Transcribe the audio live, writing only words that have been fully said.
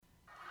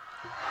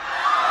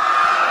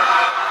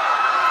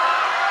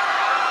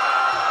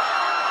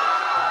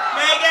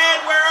Megan,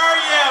 where are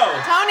you?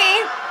 Tony.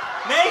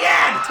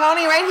 Megan!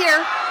 Tony, right here.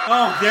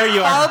 Oh, there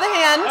you are. Follow the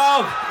hand.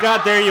 Oh,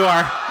 God, there you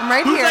are. I'm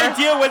right Whose here.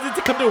 idea was it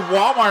to come to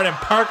Walmart and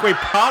Parkway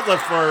Plaza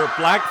for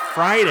Black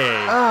Friday?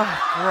 Oh,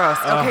 gross.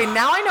 Okay,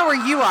 now I know where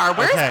you are.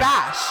 Where's Okay.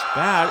 Bash?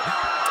 Bad.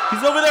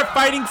 He's over there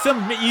fighting some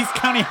East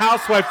County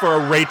housewife for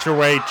a Rachel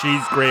Ray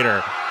cheese grater.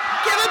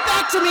 Give it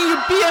back to me, you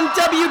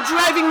BMW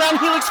driving Mount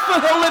Helix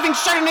foothill living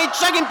Chardonnay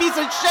chugging piece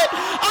of shit.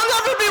 I'll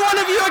never be one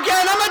of you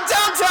again. I'm a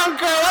downtown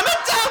girl.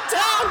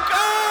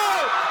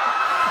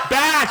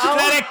 Bash,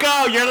 let it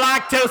go. You're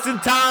lactose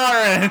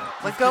intolerant.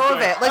 Let go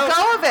of it. Let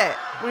go of it.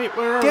 Wait,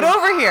 where are Get we?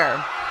 over here.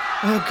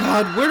 Oh,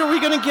 God, where are we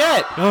going to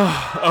get?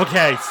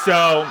 Okay,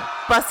 so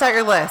Bust out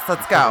your list.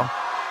 Let's go.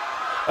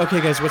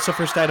 Okay, guys, what's the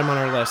first item on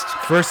our list?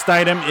 first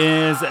item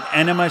is an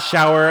enema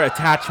shower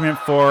attachment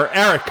for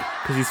Eric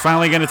because he's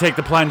finally going to take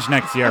the plunge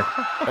next year.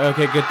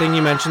 Okay, good thing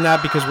you mentioned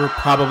that because we're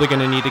probably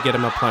going to need to get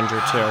him a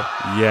plunger, too.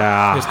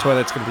 Yeah. His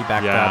toilet's going to be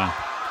backed Yeah.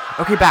 up.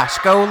 Okay, Bash,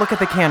 go look at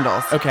the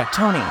candles. Okay.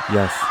 Tony,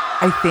 Yes.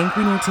 I think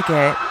we need to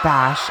get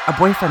Bash a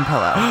boyfriend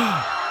pillow.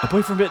 A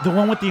boyfriend, the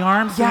one with the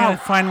arms? Yeah. He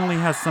finally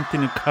has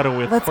something to cuddle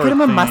with. Let's poor get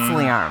him a thing.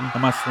 muscly arm. A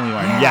muscly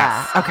arm, Yeah.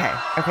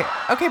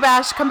 yes. Okay,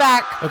 Bash, come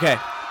back. Okay.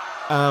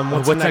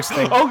 What's the next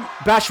thing? Oh,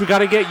 Bash, we got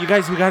to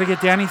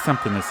get Danny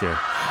something this year.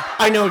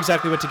 I know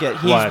exactly what to get.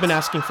 He's What? been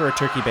asking for a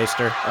turkey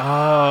baster.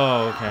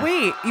 Oh, okay.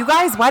 Wait, you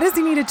guys, why does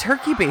he need a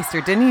turkey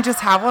baster? Didn't he just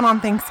have one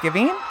on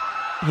Thanksgiving?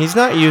 He's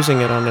not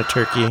using it on a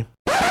turkey.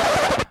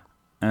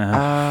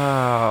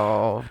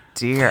 Oh,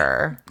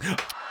 dear.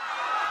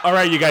 All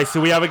right, you guys,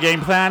 so we have a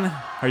game plan.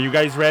 Are you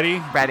guys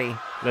ready? Ready.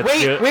 Let's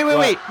do it. Wait.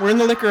 What? We're in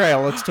the liquor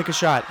aisle. Let's take a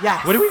shot.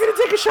 Yes. What are we going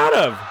to take a shot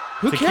of?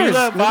 Who Tequila, cares?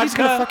 Nobody's vodka?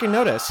 going to fucking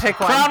notice. Pick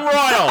one. Crown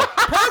Royal.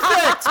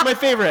 Perfect! My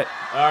favorite.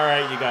 All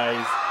right, you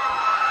guys.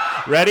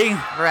 Ready?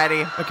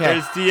 Ready. Okay.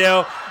 Here's the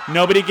deal.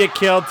 Nobody get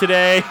killed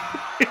today.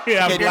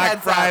 Yeah, Keep your Black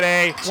heads up.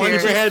 Friday.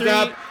 Cheers. Keep your heads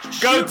up.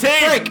 Go Shoot,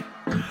 team.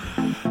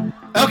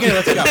 break. Okay,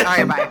 let's go. All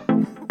right, bye.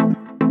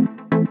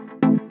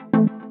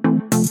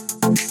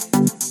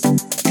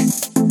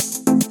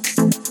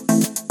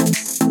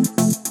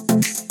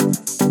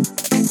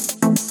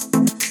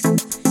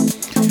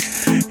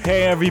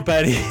 Hey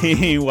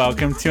everybody,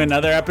 welcome to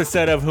another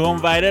episode of Who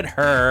Invited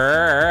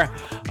Her.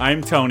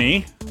 I'm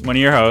Tony, one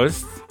of your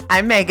hosts.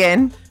 I'm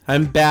Megan.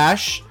 I'm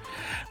Bash.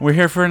 We're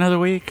here for another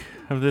week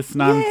of this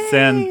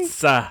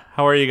nonsense. How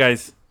are you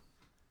guys?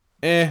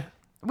 Eh.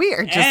 We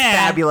are just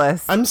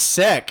fabulous. I'm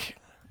sick.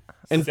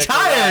 And Sick of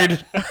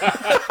tired.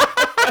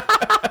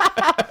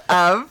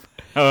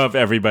 Of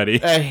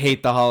everybody. I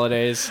hate the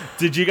holidays.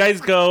 Did you guys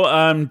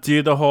go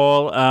do the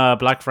whole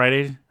Black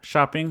Friday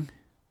shopping?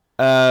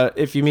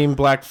 If you mean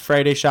Black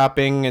Friday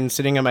shopping and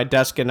sitting at my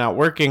desk and not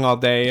working all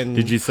day. And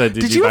Did you have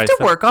to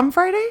work on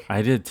Friday?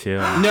 I did too.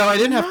 No, I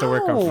didn't have to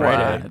work on No.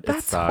 Friday.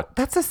 It sucked.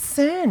 That's a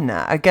sin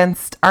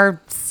against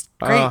our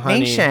great Honey,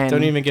 nation.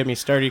 don't even get me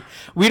started.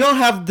 We don't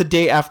have the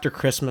day after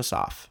Christmas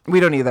off. We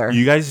don't either.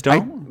 You guys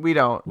don't? We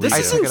don't. This I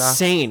is took it off.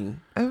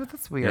 insane. Oh,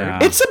 that's weird. Yeah.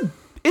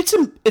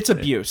 It's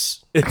abuse.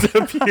 It's a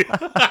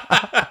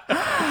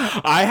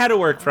I had to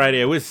work Friday.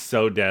 It was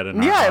so dead in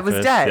our Yeah, it was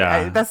office. dead.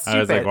 Yeah. That's I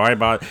was like, stupid. why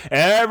about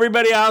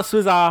everybody else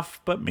was off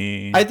but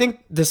me? I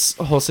think this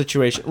whole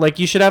situation, like,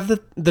 you should have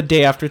the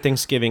day after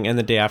Thanksgiving and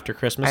the day after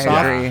Christmas I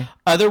off. agree.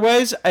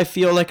 Otherwise, I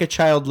feel like a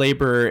child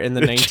laborer in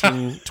the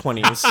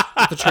 1920s,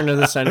 at the turn of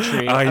the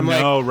century. I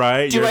know,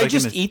 right? Do You're I like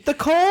just in a- eat the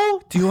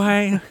coal? Do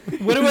I?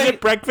 What do Is I-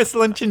 it breakfast,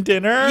 lunch, and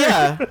dinner?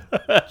 Yeah.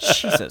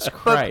 Jesus But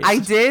Christ. I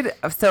did.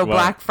 So What?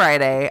 Black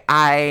Friday,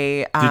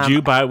 Did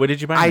you buy? What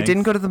did you buy? I Megs?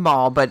 didn't go to the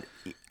mall, but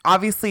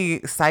obviously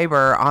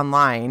Cyber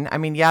online. I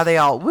mean, yeah, they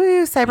all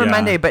woo Cyber Yeah.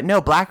 Monday, but no,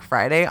 Black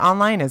Friday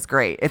online is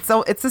great. It's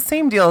the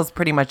same deal as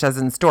pretty much as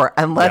in store,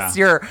 unless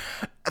Yeah. you're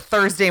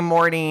Thursday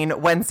morning,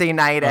 Wednesday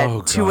night at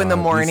Oh, 2 in the God,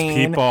 these morning,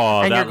 people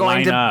and you're that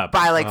going to line up.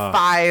 buy like Ugh.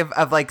 5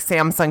 of like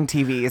Samsung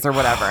TVs or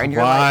whatever, and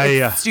you're Why?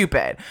 like, it's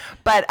stupid.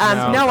 But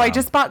no, I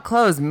just bought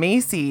clothes.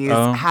 Macy's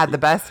had the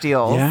best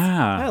deals.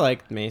 Yeah. I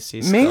like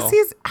Macy's. Still.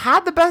 Macy's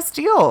had the best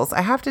deals.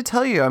 I have to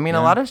tell you. I mean,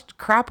 a lot of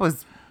crap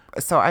was.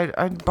 So I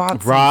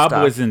bought. Some Rob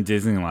stuff. was in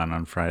Disneyland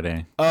on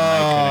Friday. Oh. I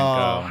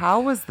couldn't go. How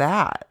was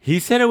that? He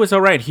said it was all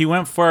right. He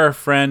went for our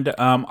friend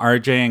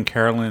RJ and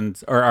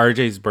Carolyn's, or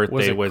RJ's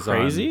birthday it was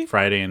crazy? on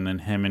Friday, and then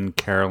him and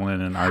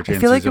Carolyn and RJ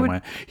and feel like it Susan would-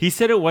 went. He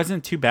said it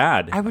wasn't too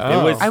bad. I would It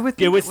think- was, I would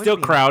think it was it would still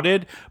be.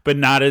 crowded, but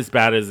not as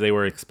bad as they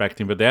were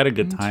expecting. But they had a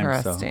good time.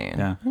 Interesting. So,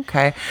 yeah.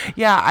 Okay.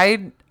 Yeah,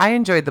 I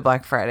enjoyed the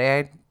Black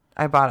Friday.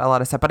 I bought a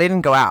lot of stuff, but I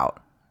didn't go out.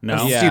 No.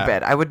 It's Yeah.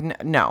 stupid. I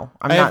wouldn't. No,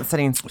 I'm I not have-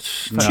 sitting.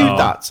 Two No.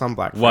 thoughts on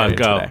Black What, Friday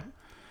go. today.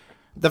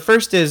 The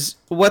first is,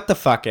 what the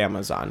fuck,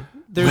 Amazon?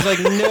 There's like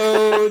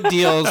no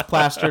deals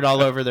plastered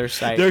all over their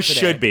site. There today.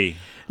 should be.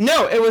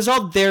 No, it was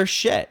all their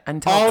shit.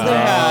 Until all they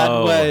had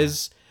Oh.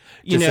 was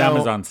Just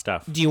Amazon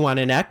stuff. Do you want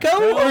an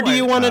Echo or do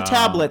you want a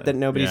tablet that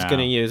nobody's going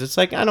to use? It's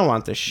like, I don't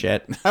want this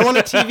shit. I want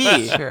a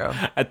TV. True.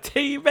 A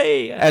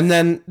TV. And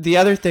then the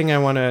other thing I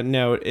want to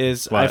note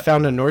is I What?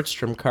 found a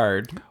Nordstrom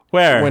card.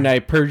 Where? When I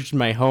purged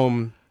my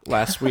home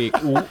last week.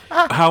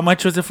 How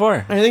much was it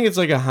for? I think it's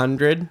like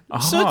 100. So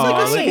it's like a look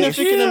at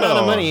significant you. amount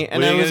of money.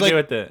 And what are I you was gonna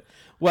like, do with it?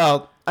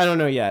 well, I don't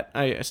know yet.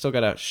 I still got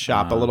to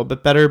shop a little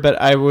bit better, but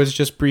I was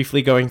just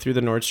briefly going through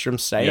the Nordstrom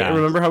site. Yeah.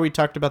 Remember how we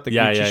talked about the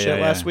Gucci shit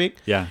last week?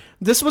 Yeah.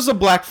 This was a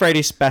Black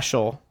Friday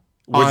special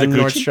Was on it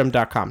Gucci?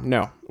 Nordstrom.com.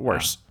 No,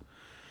 worse.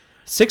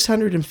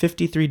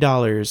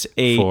 $653,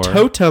 a For?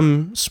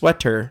 Totem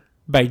sweater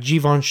by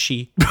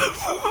Givenchy.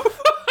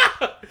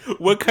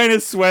 What kind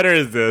of sweater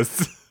is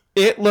this?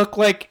 It looked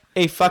like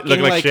a fucking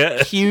Looked like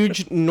shit?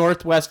 huge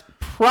Northwest,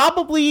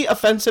 probably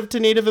offensive to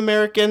Native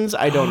Americans.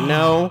 I don't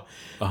know.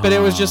 But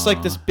it was just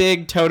like this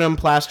big totem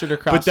plastered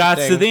across But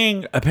that's the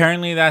thing. thing.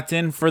 Apparently, that's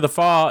in for the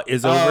fall.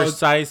 Is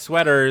oversized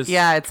sweaters.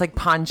 Yeah, it's like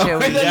poncho.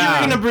 I thought you Yeah.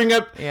 were going to bring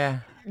up Yeah.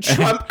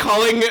 Trump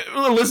calling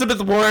Elizabeth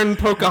Warren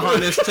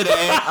Pocahontas today.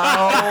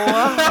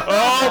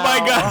 Oh my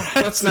God.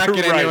 Let's not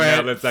get into Right,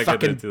 it. no, let's not Fucking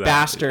get into that.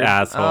 bastard.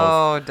 Assholes.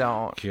 Oh,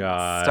 don't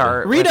God.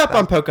 start. Read with up that.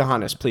 on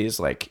Pocahontas, please.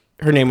 Like,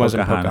 her name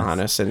wasn't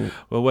Pocahontas. Pocahontas. And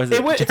What was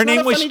it? it's Her not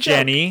name a was funny joke.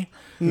 Jenny.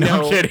 No,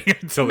 No. I'm kidding.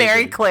 It's totally Mary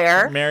kidding.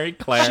 Claire. Mary she had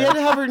Claire.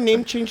 to have her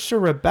name changed to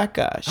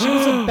Rebecca. She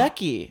was a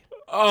Becky.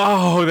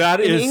 Oh, that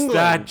is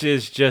England.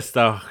 just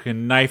a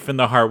knife in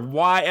the heart.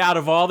 Why, out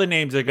of all the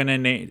names, they're gonna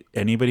name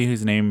anybody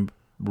who's named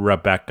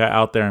Rebecca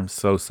out there? I'm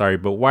so sorry,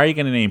 but why are you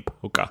gonna name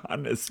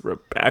Pocahontas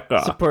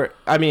Rebecca? Support.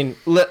 I mean,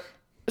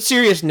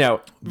 serious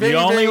note. Very,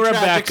 only very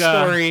tragic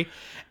Rebecca- story,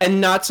 and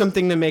not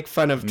something to make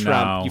fun of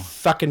Trump. No. You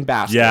fucking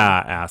bastard.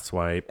 Yeah,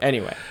 asswipe.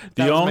 Anyway,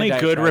 The that was my only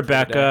good diatribe for the day.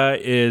 Rebecca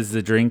is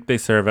the drink they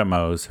serve at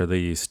Moe's, or they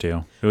used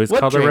to. It was What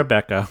called drink? a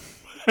Rebecca.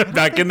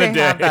 Back in the They day.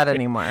 have that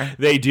anymore.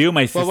 They do.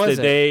 My sister. was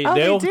it? They Oh,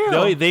 they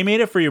do. they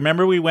made it for you.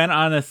 Remember, we went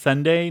on a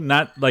Sunday,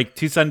 not like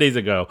 2 Sundays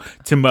ago,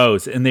 to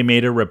Moe's, and they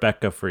made a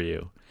Rebecca for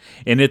you.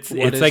 And it's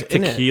is like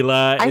in it?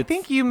 tequila. I It's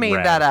think you made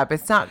red. that up.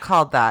 It's not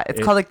called that. It's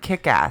called a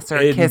kick ass or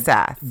a It- kiss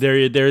ass.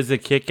 There's a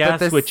kick ass,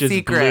 the which is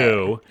secret-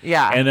 blue.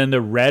 yeah. And then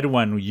the red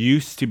one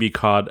used to be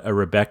called a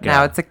Rebecca.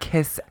 Now it's a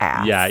kiss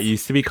ass. Yeah, it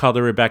used to be called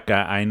a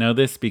Rebecca. I know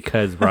this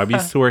because Robbie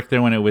used to work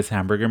there when it was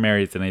Hamburger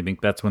Mary's, and I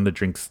think that's when the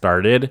drink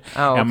started.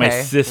 Oh, And my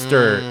okay.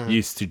 sister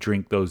used to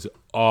drink those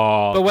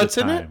all But what's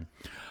the in time.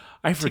 it?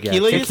 I forget.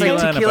 Tequila, you It's like and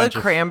a tequila, bunch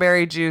of-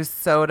 cranberry juice,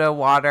 soda,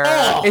 water.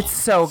 Oh, it's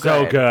so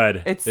good. so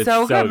good. It's It's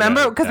so so good.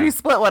 Remember, good, because yeah. we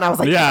split one. I was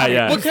like, Yeah, "Damn it,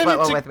 yeah. you What split kind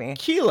one of with me.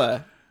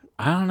 tequila?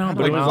 I don't know, but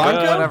Like it was vodka?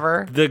 good.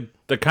 Whatever.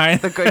 The kind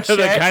The good the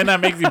shit. kind that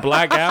makes you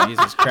black out.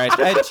 Jesus Christ.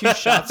 I had 2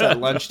 shots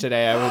at lunch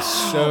today. I was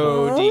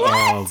so deep.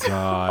 Oh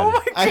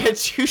God. I had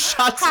 2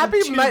 shots Happy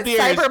and 2 Mo- beers.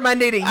 Cyber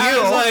Monday to you. I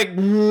was like,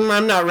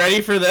 I'm not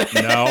ready for this.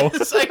 No.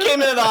 So I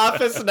came into the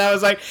office and I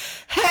was like,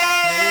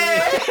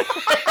 hey!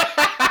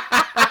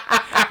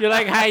 You're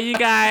like, hi, you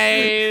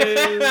guys.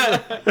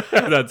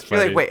 That's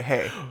funny. You're like, wait,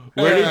 hey.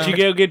 Where did you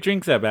go get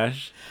drinks at,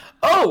 Bash?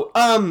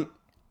 Oh,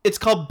 it's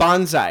called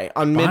Bonsai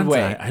on Midway.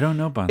 Bonsai. I don't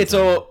know Bonsai. It's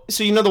so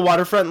you know the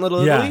waterfront in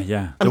Little Yeah, Italy?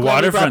 yeah. I'm The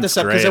glad you brought waterfront's this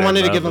up because I great. I wanted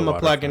to love give the them a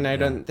plug, and I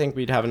waterfront, don't think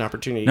we'd have an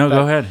opportunity. No, But-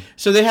 go ahead.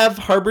 So they have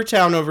Harbor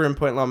Town over in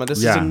Point Loma. This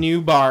is Yeah. a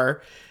new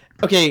bar.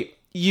 Okay,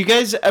 you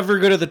guys ever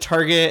go to the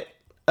Target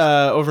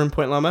over in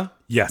Point Loma?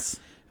 Yes.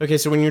 Okay,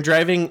 so when you're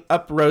driving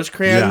up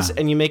Rosecrans Yeah.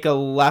 and you make a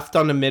left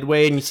on the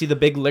Midway and you see the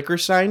big liquor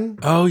sign,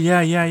 Oh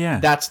yeah.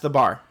 that's the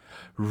bar.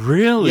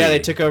 Really? Yeah, they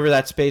took over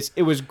that space.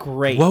 It was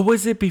great. What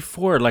was it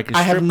before? Like a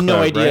I have strip no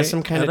club, idea. right?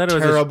 Some kind I of thought it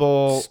was a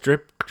terrible-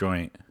 strip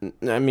joint.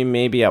 I mean,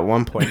 maybe at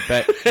one point,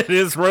 but It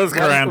is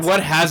Rosecrans.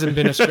 what hasn't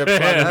been a strip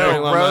club? in Oh,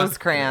 Point Loma?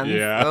 Rosecrans.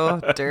 Yeah. Oh,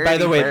 dirty By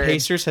the way, bird.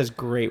 Pacers has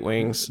great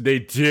wings. They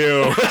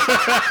do.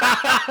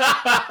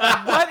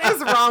 What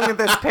is wrong with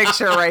this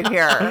picture right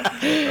here?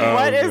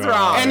 What is God.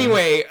 wrong?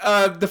 Anyway,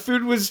 the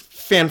food was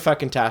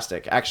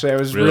fan-fucking-tastic. Actually, I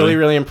was Really? really,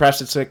 really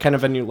impressed. It's a kind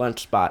of a new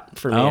lunch spot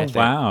for me, I Oh think.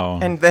 wow.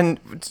 And then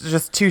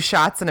just 2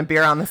 shots and a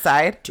beer on the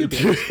side. Two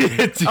Oh,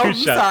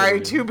 shots sorry,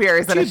 of- 2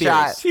 beers and a beers.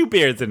 shot. 2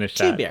 beers and a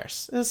shot. 2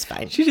 beers. That's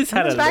fine. She just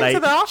had a Back to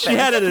light. the office. She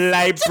had a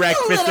light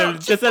breakfast. little-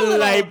 Just a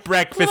light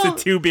breakfast little- of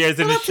 2 beers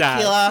and a shot.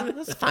 Tequila.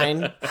 That's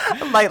fine.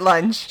 Light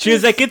lunch. She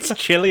was like, "It's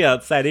chilly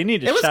outside. I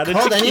need a It was shot cold.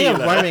 of I needed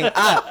tequila." warming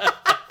up.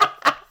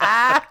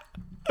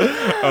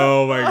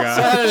 Oh my So I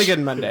god. had a good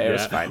Monday. It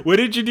was Yeah. fine. What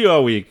did you do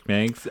all week,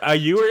 Megs?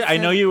 You were. I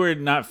know you were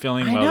not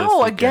feeling I well.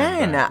 know, this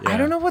weekend, again. but, yeah. I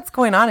don't know what's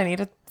going on. I need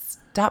to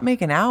stop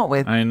making out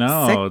with I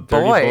know, sick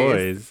dirty boys.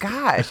 boys.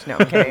 Gosh, no,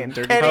 kidding.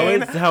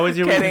 How was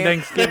your week in Kidding.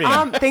 Thanksgiving?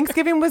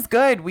 Thanksgiving was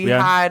good. We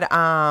Yeah. had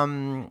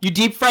You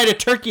deep fried a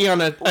turkey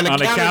on a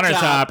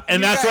countertop,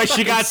 and You that's why she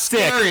fucking got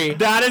scary. sick.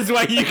 That is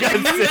why you got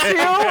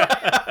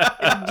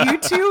sick. you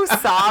two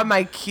saw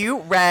my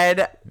cute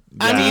red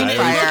onion it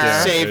was fryer.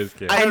 cute. Safe. It was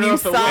cute. I don't And know you if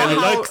it saw was. It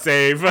how- looks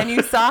safe. And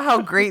you saw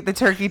how great the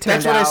turkey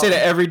turned That's what I out. say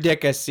to every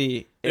dick I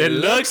see. It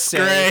looks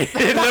safe.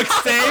 great. It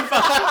looks safe.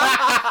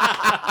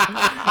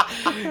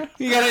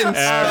 You gotta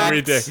inspect.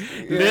 Every day.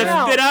 Yeah.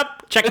 Lift it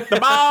up. Check the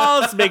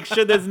balls. Make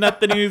sure there's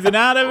nothing oozing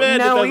out of it.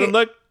 No, it doesn't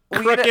look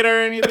crooked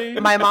or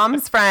anything? My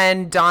mom's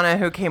friend, Donna,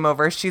 who came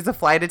over, she's a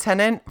flight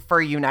attendant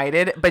for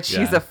United, but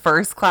she's Yeah. a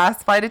first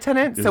class flight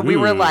attendant. So we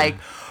were Ooh. like,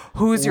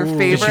 who's your Did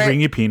favorite? she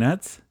bring you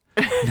peanuts?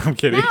 No, I'm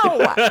kidding.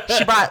 No.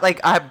 She brought like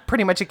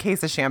pretty much a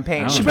case of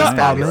champagne. Oh, She nice. was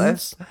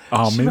fabulous.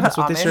 Almonds? That's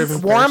what they serve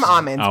in Warm Paris.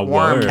 almonds. Oh,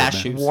 warm word.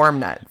 Cashews. Warm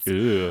nuts.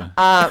 Ooh.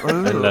 I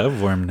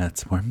love worm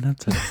nuts. Worm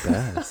nuts are the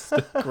best.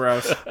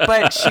 Gross.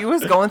 But she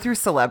was going through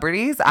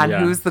celebrities on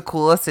Yeah. who's the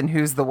coolest and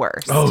who's the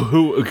worst. Oh,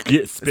 who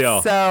get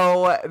spill?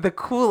 So the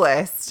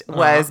coolest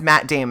was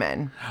Matt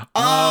Damon.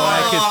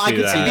 I could see I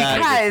could see that.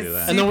 that. I could see Because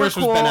that. And the worst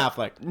was Ben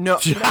cool- Affleck. No,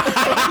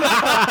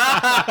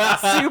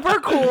 super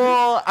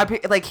cool.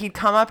 Like he'd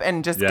come up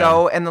and just Yeah.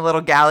 go in the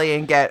little galley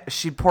and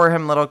she'd pour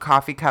him little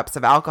coffee cups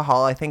of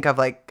alcohol. I think of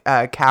like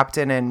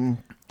Captain and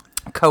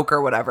Coke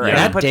or whatever. Yeah. And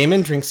he'd Matt put-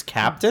 Damon drinks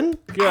Captain?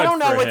 Good I don't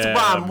know. for It's him.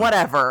 rum,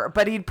 whatever.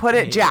 But he'd put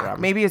it Jack.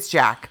 rum. Maybe it's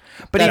Jack.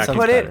 But That he'd sounds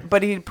put better. it.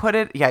 But he'd put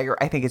it. Yeah,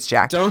 I think it's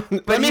Jack. Don't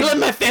let me live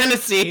my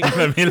fantasy.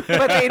 But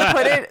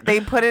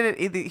they'd put it.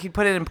 He'd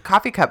put it in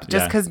coffee cups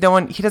just Yeah.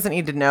 because he doesn't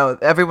need to know.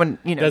 Everyone,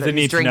 that Doesn't he's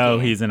need to drinking. know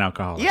he's an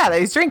alcoholic. Yeah, that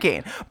he's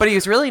drinking. But he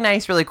was really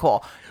nice, really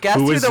cool. Guess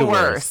Who who's was the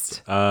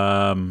worst?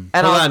 Um,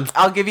 And Hold I'll, on.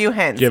 I'll give you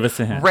hints. Give us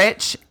a hint.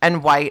 Rich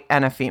and white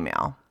and a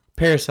female.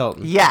 Paris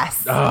Hilton.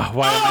 Yes. why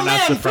am I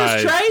not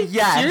surprised? first try?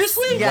 Yes.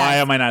 Seriously? Yes. Why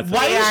am I not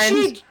Why surprised?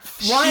 is she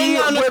flying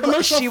on a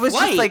commercial she was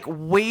flight? just like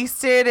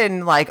wasted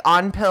and like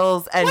on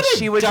pills, and What a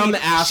she would dumb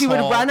she would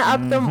asshole. run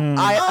up the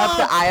up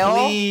the aisle,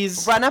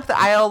 please. run up the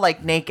aisle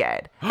like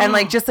naked, and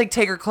like just like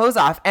take her clothes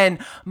off. And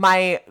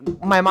my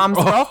mom's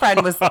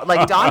girlfriend was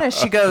like Donna.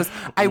 She goes,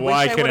 I wish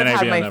Why I would couldn't have I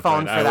had be my on the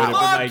phone front? for I that. would've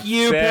been one. like,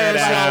 you, sit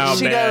Paris down, Hilton.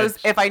 She bitch. goes,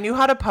 if I knew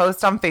how to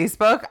post on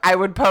Facebook, I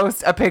would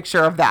post a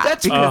picture of that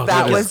That's- because Oh,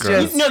 that that was is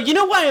gross. just No, you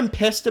know why I'm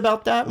pissed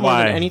about that more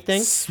Why? than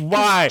anything?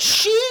 Why?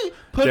 She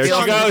puts There she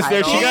on goes,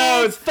 there she in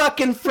goes.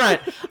 fucking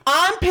front.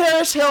 I'm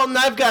Paris Hilton.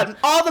 I've got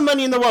all the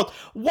money in the world.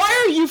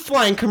 Why are you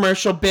flying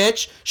commercial,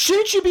 bitch?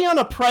 Shouldn't you be on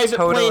a private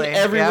Totally, plane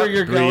everywhere yep.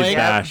 you're Breathe, going?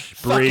 Bash.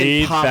 Fucking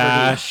Breathe, poverty.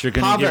 Bash. You're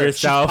gonna give Poverty.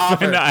 She's yourself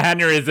an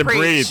poverty. aneurysm.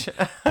 Breathe.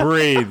 Preach.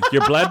 Breathe.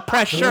 Your blood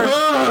pressure,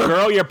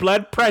 girl. Your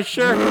blood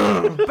pressure.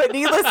 But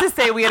needless to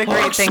say, we had a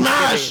great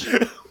Smash!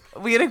 Thanksgiving.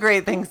 We had a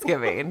great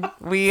Thanksgiving.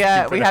 We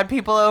had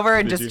people over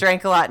and just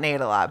drank a lot and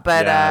ate a lot.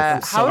 But how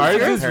was Ours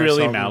yours? is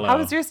really Hilton. mellow. How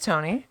was yours,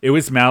 Tony? It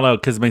was mellow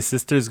because my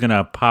sister's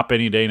gonna pop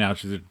any day now.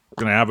 She's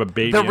gonna have a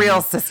baby. The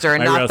real sister,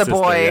 My not real the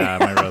sister, boy. Yeah,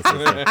 my real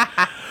sister.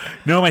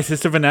 No, my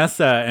sister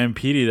Vanessa and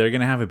Petey, they're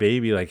gonna have a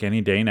baby like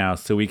any day now.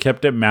 So we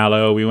kept it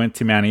mellow. We went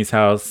to Manny's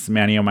house,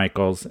 Manny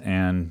O'Michael's,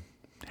 and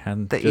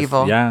had The just-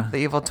 evil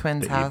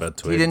twins The house. evil You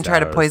twins didn't try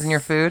to house. poison your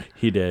food.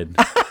 He did.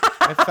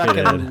 I fucking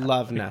did.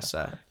 love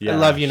Nessa. Yeah, I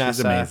love you, she's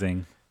Nessa.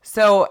 amazing.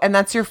 So, and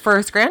that's your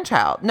first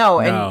grandchild? No,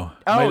 and No,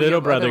 oh, my your little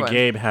other brother one.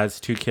 Gabe has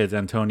 2 kids,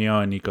 Antonio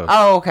and Nico.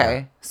 Oh,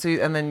 okay. So,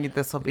 and then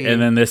this will be.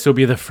 And then this will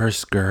be the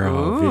first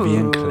girl,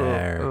 Vivian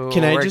Claire. Ooh,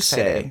 Can I we're just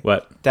excited. say,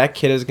 What? that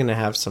kid is gonna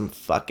have some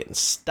fucking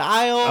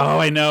style. Oh,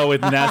 I know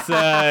with Nessa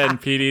and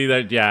Petey.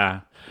 That yeah,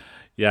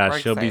 We're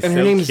she'll be excited. so and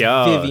her name's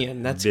cute.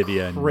 Vivian. That's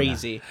Vivian.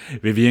 crazy.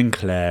 Vivian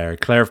Claire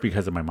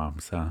because of my mom.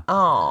 So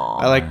Oh,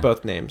 I like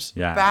both names.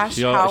 yeah, Bash,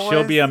 how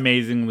she'll be was-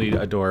 amazingly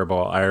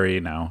adorable. I already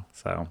know.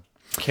 So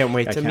Can't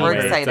wait to can't meet we're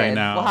wait. her. I excited.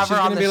 know. We'll have She's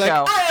her on gonna the be like,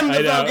 show. I am I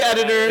the know. Vogue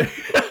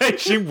editor.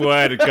 she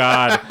would.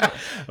 God,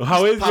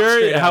 how is pop your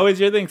straight how out. was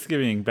your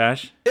Thanksgiving,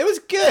 Bash? It was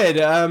good.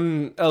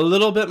 A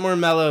little bit more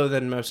mellow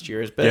than most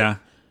years, but Yeah,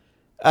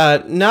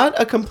 not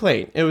a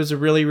complaint. It was a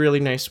really, really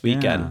nice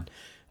weekend.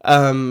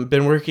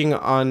 Been working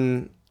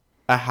on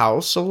a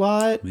house a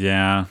lot.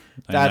 yeah.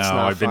 That's I know.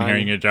 not I've been fun.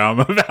 hearing your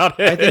drama about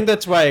it. I think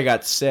that's why I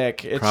got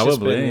sick. It's just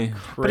Probably. been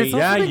But it's crazy. also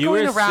Yeah, been you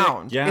going were sick.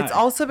 around. Yeah. It's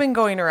also been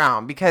going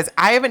around because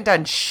I haven't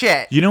done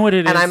shit. You know what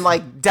it And is? I'm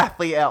like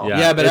deathly ill.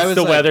 Yeah, but it's I was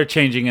the like- weather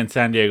changing in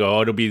San Diego.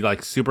 Oh, it'll be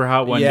like super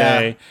hot one Yeah.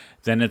 day,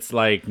 then it's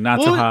like not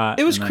Well, so hot.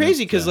 it was and then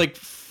crazy it's- because yeah. like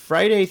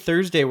Friday,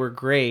 Thursday were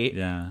great.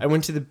 Yeah. I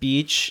went to the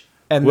beach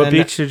and What then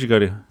beach did you go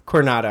to?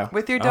 Coronado.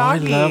 With your Oh, I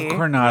doggy. love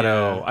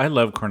Coronado. Yeah. I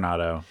love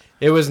Coronado.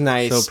 It was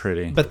nice. So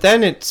pretty. But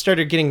then it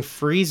started getting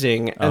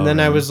freezing, and Oh,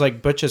 then I really? was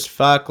like butch as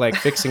fuck, like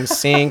fixing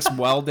sinks,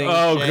 welding.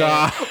 Oh shit.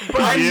 God!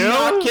 I'm you?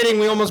 not kidding.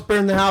 We almost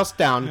burned the house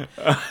down.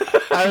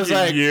 I was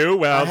like, you?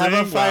 Well, I have a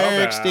well, fire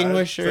bad.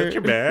 extinguisher. Such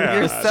a bad.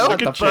 You're so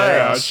Look at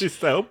butch. you. She's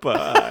so butch.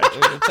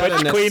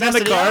 Butch queen in the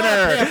necessity. Oh, I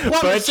pay a corner.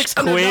 plumber Butch $600.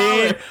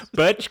 queen.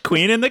 Butch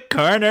queen in the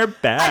corner. I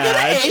got Bad.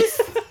 an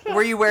Ace.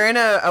 Were you wearing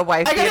a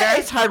wife I got an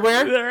Ace beater?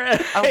 hardware.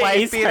 A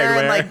wife beater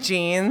and like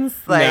jeans?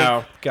 Like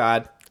No,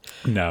 God,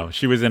 No,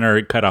 she was in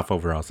her cutoff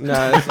overalls.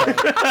 no. It's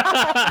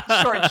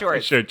like, short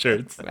shorts. Shirt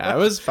shirts. no, it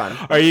was fun.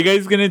 Are you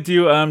guys gonna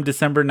do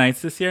December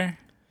nights this year?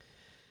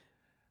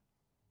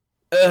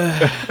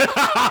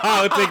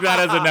 I'll take that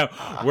as a no.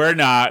 We're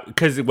not,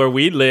 because where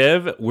we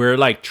live, we're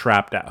like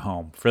trapped at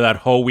home for that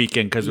whole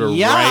weekend because we're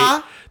Yeah.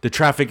 right. The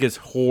traffic is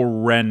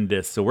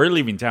horrendous, so we're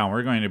leaving town.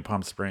 We're going to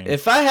Palm Springs.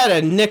 If I had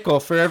a nickel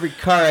for every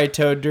car I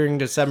towed during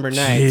December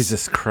nights,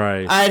 Jesus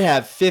Christ! I'd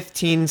have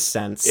 15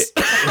 cents.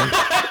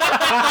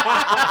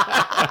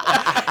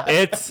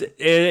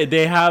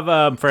 They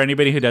have for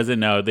anybody who doesn't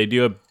know, they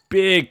do a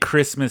big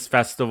Christmas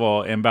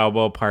festival in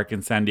Balboa Park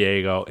in San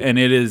Diego, and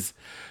it is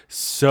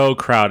so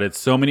crowded.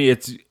 So many.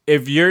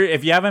 If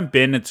you haven't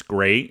been, it's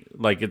great.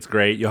 Like, it's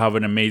great. You'll have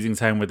an amazing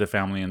time with the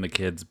family and the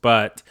kids.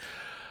 But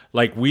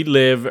like, we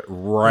live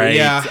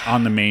right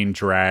on the main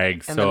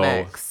drag, In so the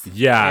mix.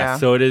 yeah.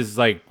 So it is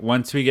like,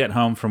 once we get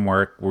home from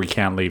work, we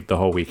can't leave the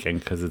whole weekend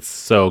because it's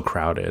so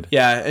crowded.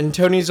 Yeah, and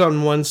Tony's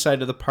on one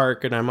side of the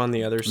park, and I'm on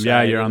the other side.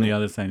 Yeah, you're on and the it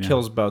other side. Yeah.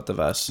 Kills both of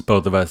us.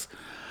 Both of us.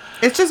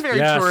 It's just very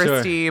Yeah, sure.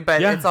 touristy,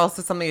 but Yeah. it's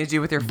also something to do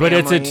with your family.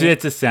 But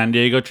it's a San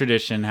Diego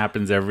tradition.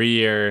 Happens every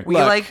year. We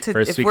Look, like to,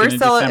 first if we're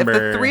weekend in if the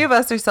December. three of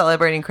us are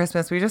celebrating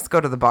Christmas, we just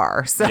go to the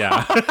bar. So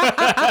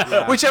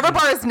Yeah. whichever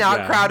bar is not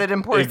Yeah. crowded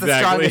and pours the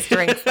Exactly. strongest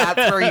drinks,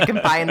 that's where you can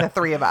find the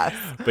three of us.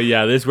 But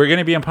yeah, we're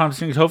gonna be in Palm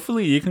Springs.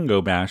 Hopefully, you can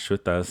go bash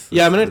with us.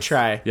 Yeah, I'm gonna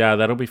try. Yeah,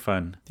 that'll be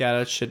fun. Yeah,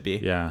 that should be.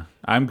 Yeah,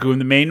 I'm going.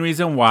 The main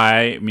reason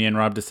why me and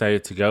Rob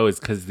decided to go is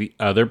because the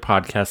other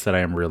podcast that I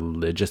am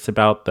religious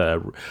about,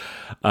 the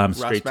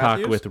Straight Talk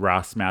Matthews? with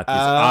Ross Matthews.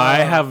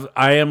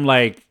 I am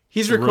like.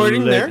 He's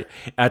recording there?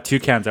 at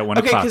Toucans at 1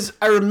 Okay, o'clock. because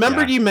I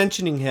remembered Yeah. you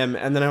mentioning him,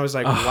 and then I was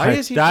like, why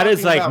is he That talking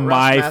is like about Ross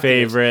my Matthews?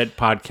 favorite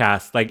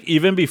podcast. Like,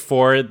 even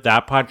before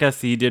that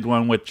podcast, he did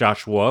one with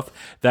Josh Wolf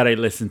that I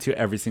listened to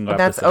every single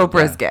That's episode.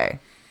 Oprah's Yeah. gay.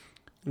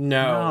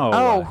 No. No.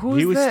 Oh, who's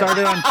he was this?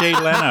 started on Jay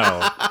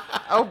Leno.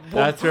 Oh,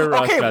 That's where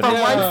Ross okay, got from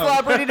it. one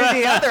celebrity to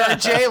the other,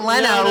 Jay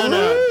Leno.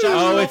 No. Josh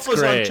Oh, Wolf it's was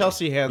great. on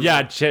Chelsea Handler.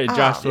 Yeah,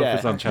 Josh Wolf Yeah.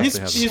 was on Chelsea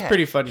Handler. He's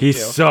pretty funny He's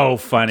too. so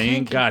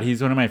funny. God,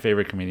 he's one of my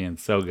favorite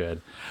comedians. So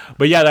good.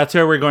 But yeah, that's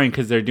where we're going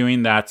because they're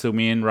doing that. So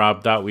me and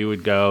Rob thought we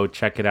would go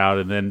check it out.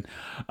 And then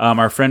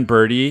our friend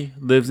Birdie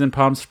lives in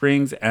Palm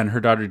Springs, and her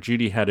daughter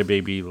Judy had a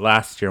baby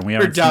last year. And we Her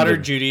haven't seen daughter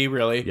the- Judy,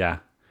 really? Yeah.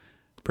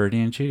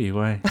 Birdie and Judy,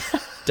 why?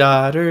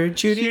 Daughter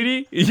Judy.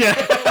 Judy?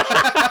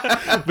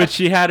 Yeah. But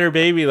she had her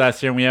baby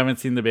last year, and we haven't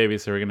seen the baby,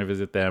 so we're going to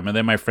visit them. And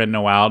then my friend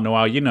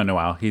Noel, you know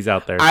Noel. He's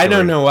out there. I so know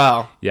we're-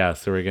 Noel. Yeah,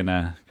 so we're going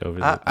to go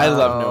visit. I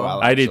love Noel.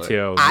 I do actually.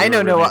 too. I We know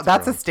were Noel. roommates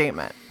That's for a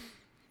statement.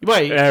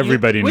 Wait,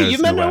 Everybody wait, knows you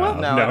met Noel. Noel?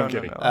 No, I I'm don't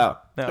kidding. know. Oh.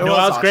 No. Noel's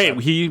awesome. great.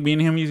 Me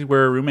and him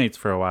were roommates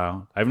for a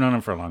while. I've known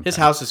him for a long time. His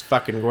house is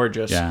fucking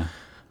gorgeous. Yeah.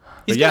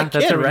 He's But yeah, got a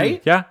kid, everything.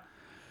 right? Yeah.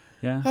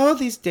 Yeah. Oh,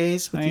 these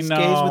days with I these know.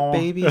 gays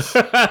with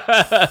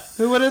babies.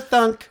 Who would have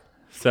thunk?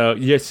 So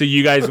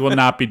you guys will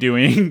not be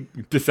doing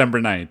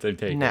December 9th, I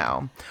take it.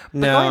 No. But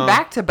No. going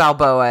back to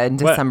Balboa and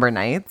What? December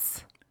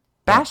nights,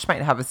 Bash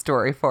might have a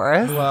story for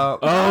us. Well,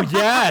 Oh,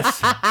 yes.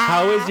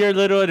 How was your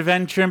little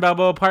adventure in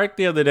Balboa Park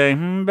the other day?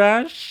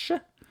 Bash?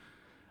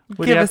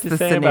 What do Give you us have to the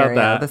say scenario,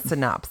 about the that?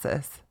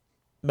 synopsis.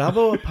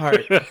 Balboa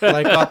Park,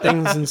 like all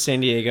things in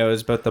San Diego,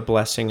 is both a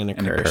blessing and a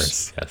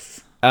curse.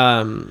 Yes.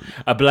 Um,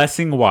 A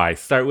blessing, why?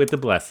 Start with the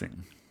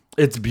blessing.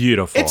 It's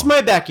beautiful. it's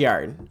my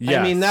backyard. I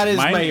Yes. mean, that is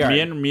Mine- my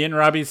yard. Me and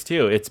Robbie's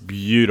too. It's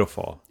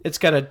beautiful. It's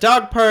got a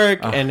dog park,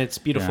 and it's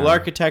beautiful yeah.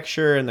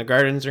 architecture, and the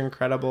gardens are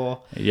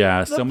incredible.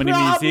 Yeah, so many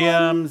problem-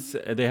 museums.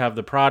 They have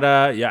the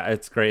Prada. Yeah,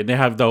 it's great. They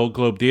have the old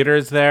Globe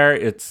Theaters there.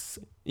 It's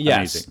Yes.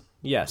 amazing.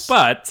 Yes.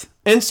 But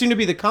and soon to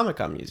be the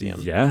Comic-Con Museum.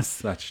 yes,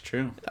 that's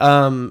true.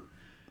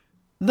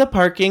 The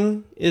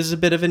parking is a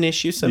bit of an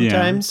issue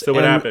sometimes. So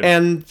what and, happened?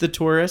 And the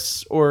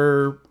tourists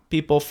or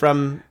people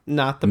from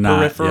not the Not-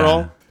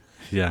 peripheral.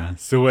 Yeah.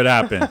 So what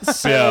happened? Bill,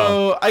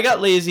 So I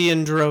got lazy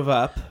and drove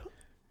up.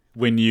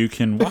 when you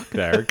can walk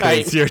there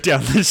because you're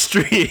down the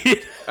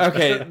street.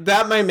 Okay,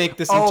 that might make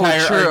this Oh,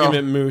 entire true.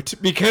 argument moot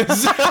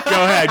because Go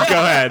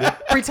ahead.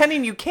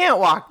 Pretending you can't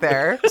walk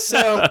there.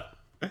 so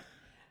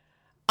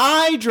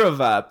I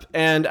drove up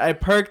and I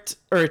parked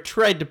or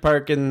tried to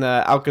park in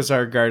the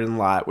Alcazar Garden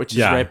lot, which is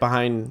Yeah. right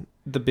behind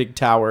the big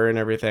tower and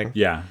everything.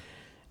 Yeah.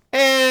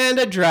 And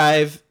I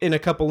drive in a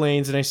couple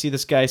lanes and I see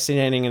this guy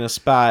standing in a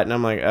spot and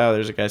I'm like, oh,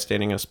 there's a guy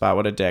standing in a spot.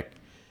 What a dick.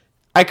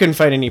 I couldn't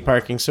find any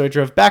parking, so I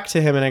drove back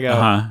to him and I go,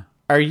 Uh-huh.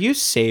 are you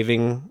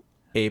saving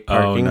a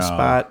parking no.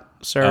 spot,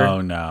 sir?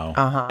 Oh no.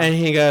 And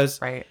he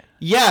goes, Right.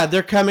 yeah,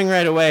 they're coming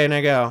right away. And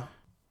I go,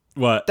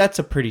 What? that's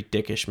a pretty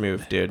dickish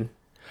move, dude.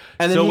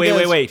 And then So he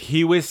wait. goes,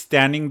 He was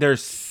standing there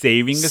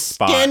saving a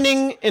spot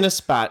standing in a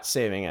spot,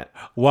 saving it.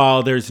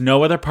 while there's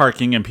no other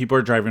parking and people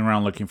are driving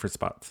around looking for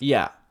spots.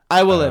 Yeah,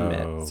 I will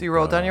admit. So you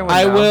rolled down your window.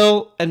 I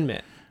will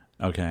admit.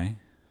 Okay.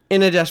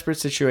 In a desperate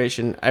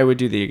situation, I would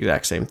do the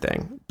exact same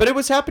thing. But it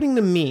was happening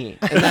to me,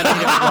 and that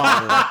made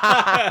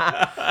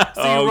it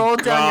wrong. So you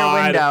rolled down your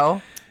God.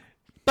 window.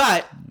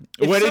 But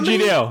if What did you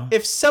do?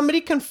 If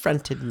somebody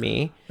confronted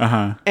me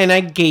Uh-huh. and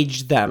I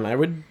gauged them, I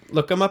would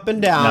look them up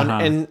and down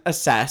Uh-huh. and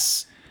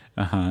assess.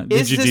 Uh-huh. Did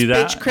Is you this do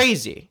that? bitch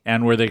crazy?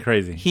 And were they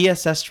crazy? He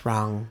assessed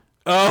wrong.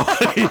 Oh,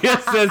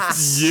 yes,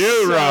 that's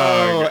you So,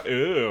 wrong.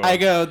 Ooh. I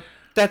go,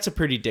 that's a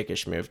pretty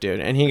dickish move, dude.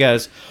 And he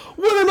goes,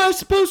 what am I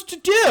supposed to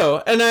do?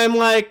 And I'm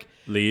like,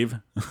 Leave.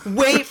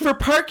 wait for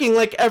parking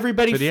like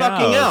everybody Everybody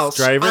fucking else. else.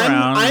 Drive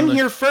around. I'm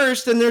here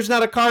first and there's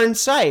not a car in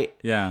sight.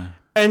 Yeah.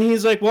 And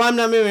he's like, well, I'm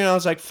not moving. And I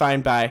was like,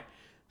 fine, bye.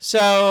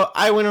 So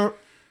I went.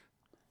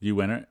 You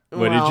winner.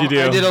 What well, did you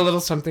do? I did a little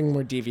something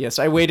more devious.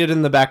 I waited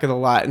in the back of the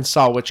lot and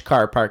saw which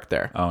car parked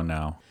there. Oh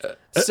no.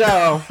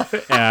 So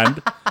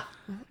And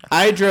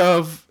I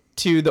drove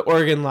to the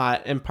Oregon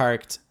lot and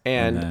parked,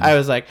 and I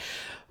was like,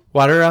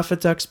 water off a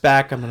duck's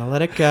back. I'm gonna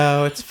let it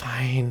go. It's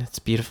fine. It's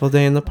a beautiful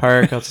day in the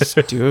park. I'll just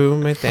do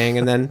my thing.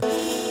 And then,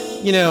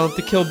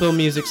 the Kill Bill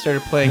music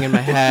started playing in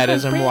my head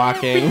as I'm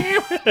walking.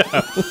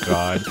 Oh,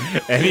 God.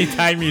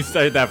 Anytime you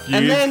start that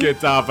fuse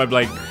gets off, I'm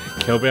like,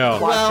 Kill Bill.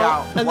 Watch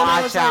out. And then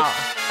I Watch was out. like,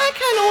 I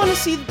kind of want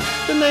to see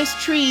the nice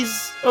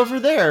trees over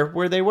there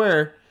where they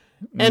were.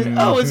 And,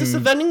 is this a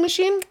vending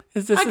machine?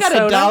 Is this I a got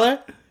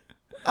soda? $1.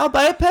 I'll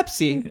buy a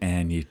Pepsi.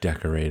 And you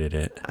decorated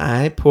it.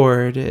 I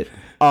poured it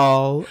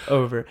all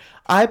over.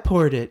 I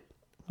poured it.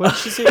 What did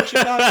she say in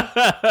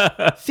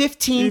Chicago?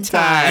 15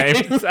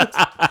 times.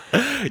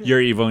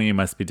 You're evil and you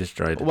must be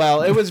destroyed.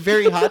 Well, it was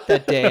very hot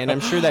that day, and I'm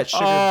sure that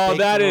sugar baked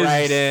that is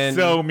right in.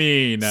 so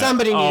mean.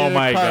 Somebody needed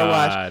a car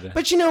wash.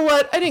 But you know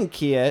what? I didn't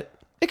key it.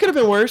 It could have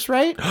been worse,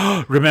 right?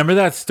 Remember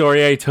that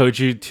story I told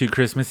you 2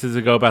 Christmases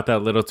ago about that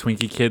little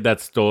Twinkie kid that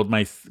stole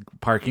my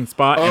parking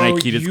spot and I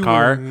keyed his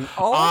car?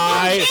 Oh,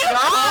 I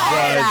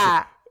my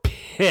God.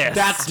 pissed.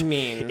 That's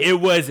mean.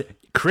 It was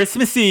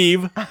Christmas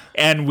Eve,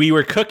 and we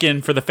were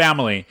cooking for the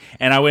family.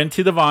 And I went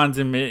to the Vons,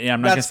 and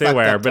I'm not going to say fucked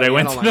where, up, but I Tony.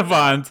 went I to don't the like that.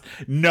 Vons.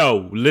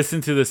 No,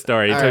 listen to the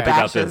story. I told you That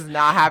about this. does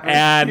not happen.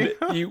 And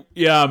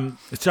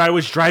so I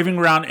was driving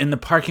around, and the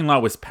parking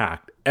lot was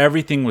packed.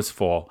 Everything was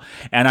full.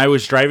 And I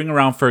was driving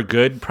around for a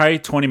good, probably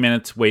 20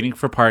 minutes, waiting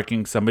for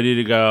parking, somebody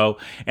to go.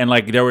 And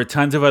there were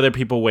tons of other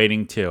people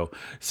waiting too.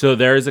 So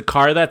there's a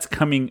car that's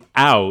coming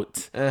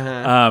out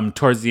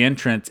towards the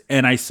entrance.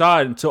 And I saw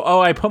it. And so,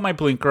 I put my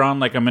blinker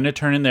on. I'm going to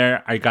turn in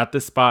there. I got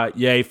the spot.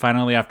 Yay,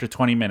 finally, after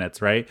 20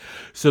 minutes, right?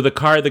 So the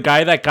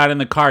guy that got in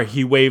the car,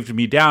 he waved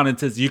me down and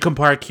says, you can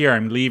park here.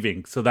 I'm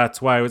leaving. So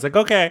that's why I was like,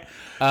 okay.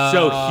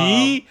 So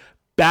he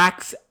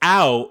backs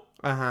out.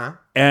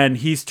 And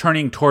he's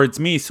turning towards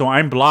me, so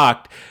I'm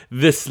blocked.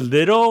 This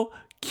little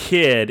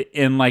kid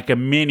in a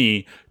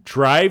mini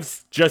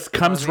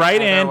comes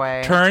right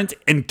in, turns,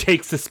 and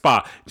takes the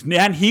spot.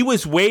 And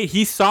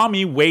he saw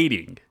me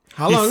waiting.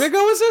 How long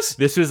ago was this?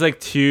 This was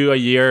 2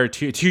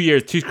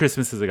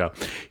 Christmases ago.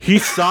 He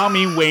saw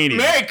me waiting.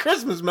 Merry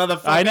Christmas,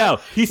 motherfucker. I know.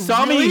 He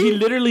saw me. He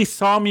literally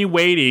saw me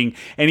waiting,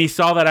 and he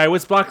saw that I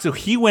was blocked, so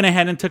he went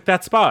ahead and took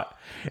that spot.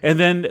 And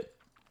then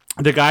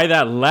the guy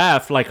that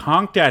left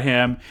honked at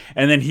him,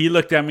 and then he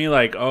looked at me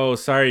like, oh,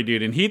 sorry,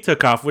 dude, and he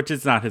took off, which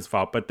is not his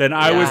fault. But then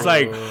I was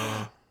like,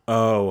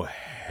 oh,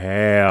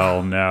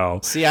 hell no.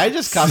 See, I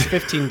just cost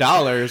 $15.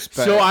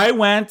 But So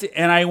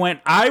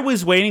I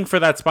was waiting for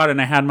that spot,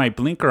 and I had my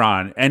blinker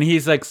on, and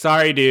he's like,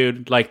 sorry,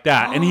 dude, like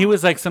that. And he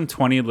was some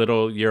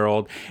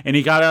 20-year-old, and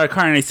he got out of the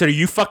car, and I said, are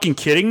you fucking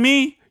kidding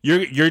me?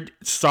 You're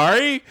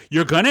sorry?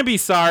 You're gonna be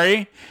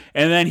sorry.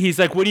 And then he's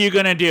like, what are you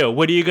gonna do?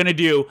 What are you gonna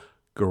do?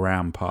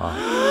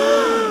 Grandpa.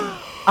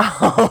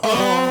 Oh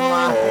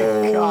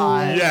my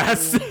God.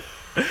 Yes.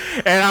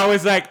 And I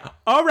was like,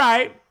 all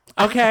right,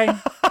 okay,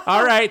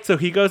 all right. So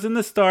he goes in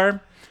the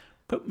store,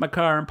 put my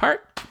car in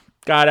park,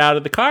 got out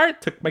of the car,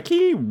 took my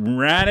key,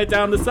 ran it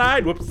down the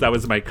side. Whoops, that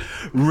was Mike.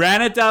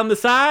 Ran it down the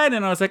side,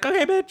 and I was like,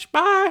 okay, bitch,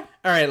 bye.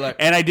 all right, look.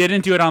 And I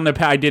didn't do it on the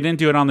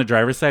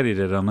driver's side. I did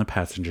it on the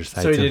passenger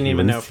side. So he didn't even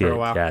wouldn't know see for a it.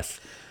 while. Yes.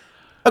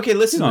 Okay,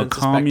 listen. No,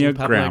 call me a unsuspecting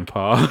public.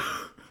 grandpa.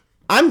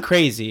 I'm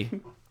crazy,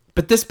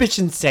 but this bitch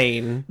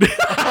insane.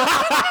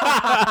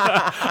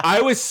 I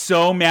was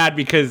so mad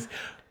because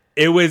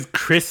it was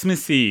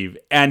Christmas Eve,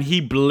 and he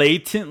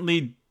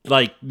blatantly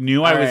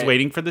knew I was right,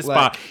 waiting for the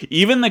spot.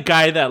 Even the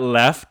guy that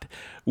left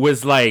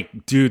was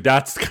like, dude,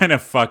 that's kind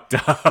of fucked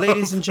up.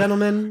 Ladies and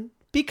gentlemen,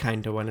 be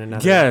kind to one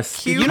another.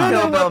 Yes. Cue You don't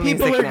know Kill Bill what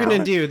people music are gonna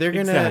now. do. They're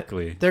gonna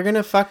Exactly. They're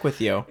gonna fuck with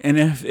you. And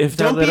if that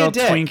Don't be a little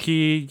dick.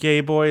 Twinkie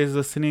gay boy is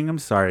listening, I'm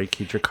sorry,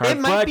 keep your car. It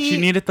might But be- you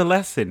needed the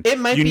lesson. it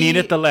might you be-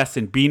 needed the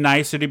lesson. Be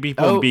nicer to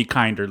people Oh. and be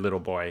kinder, little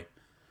boy.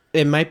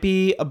 It might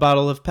be a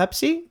bottle of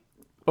Pepsi,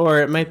 or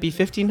it might be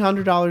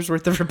 $1,500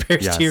 worth of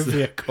repairs Yes. to your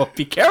vehicle.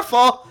 Be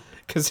careful,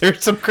 because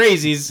there's some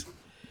crazies.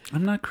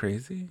 I'm not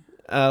crazy.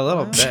 A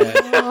little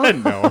bit.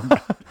 No.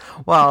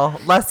 Well,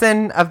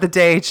 lesson of the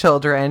day,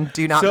 children: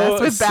 do not So-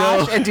 mess with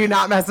Bash so- and do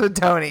not mess with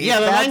Tony. Yeah,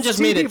 the That's line just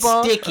two made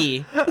people. it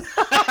sticky.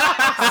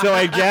 So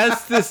I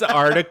guess this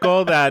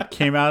article that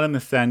came out in the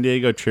San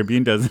Diego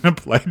Tribune doesn't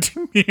apply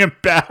to me and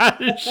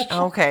Bash.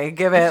 Okay,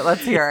 give it.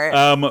 Let's hear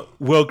it.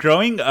 Will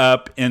growing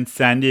up in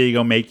San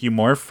Diego make you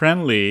more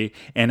friendly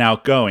and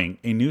outgoing?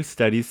 A new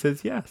study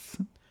says yes.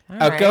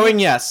 Outgoing,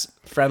 yes.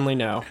 Friendly,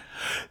 no.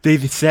 They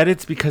said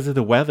it's because of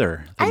the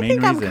weather. The I main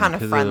think I'm reason, kind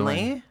of 'cause the weather.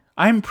 friendly.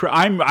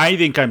 I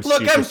think I'm Look,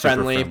 super, I'm super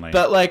friendly,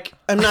 but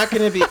I'm not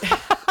gonna be.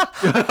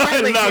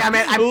 Friendly, damn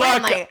it. I'm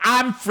friendly.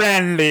 I'm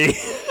friendly.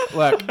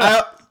 Look,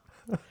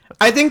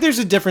 I think there's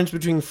a difference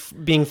between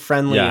being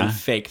friendly Yeah. and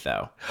fake,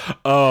 though.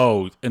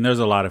 Oh, and there's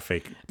a lot of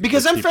fake.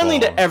 Because I'm friendly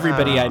to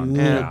everybody I meet.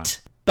 yeah.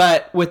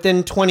 But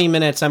within 20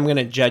 minutes, I'm going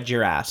to judge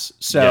your ass.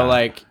 So,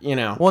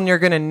 Yeah. Well, and you're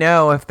gonna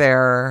know if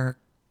they're,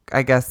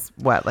 I guess,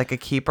 like a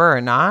keeper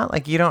or not.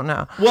 Like you don't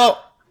know.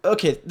 Well,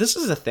 okay, this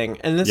is a thing.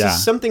 And this Yeah.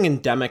 is something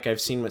endemic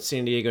I've seen with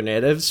San Diego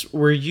natives.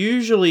 We're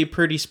usually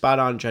pretty spot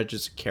on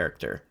judges of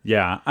character.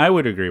 Yeah, I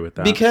would agree with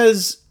that.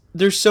 Because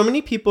there's so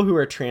many people who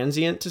are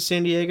transient to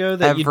San Diego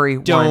that you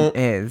Everyone don't.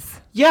 is.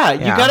 Yeah,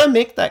 you Yeah. gotta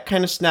make that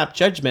kind of snap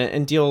judgment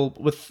and deal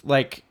with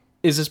like,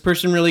 is this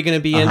person really going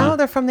to be in? Oh,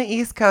 they're from the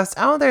East Coast.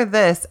 Oh, they're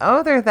this.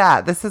 Oh, they're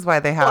that. This is why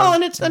they have. Well,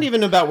 and it's not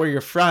even about where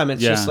you're from.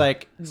 It's Yeah. just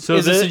like, So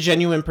is this the- a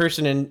genuine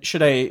person, and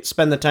should I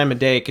spend the time of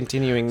day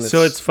continuing this?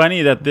 So it's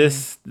funny that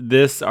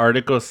this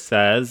article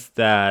says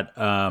that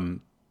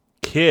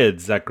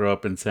kids that grow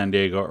up in San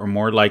Diego are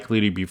more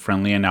likely to be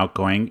friendly and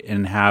outgoing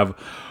and have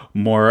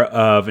more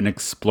of an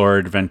explore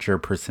adventure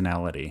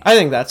personality. I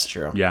think that's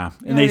true. Yeah,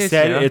 and I they do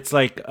said too. it's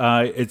like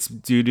it's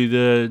due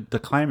to the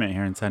climate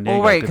here in San Diego.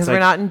 Well, right, It's because like- we're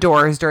not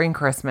indoors during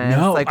Christmas.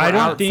 No, like we're I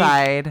don't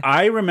outside. think.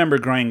 I remember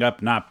growing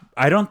up.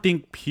 I don't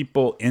think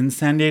people in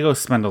San Diego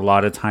spend a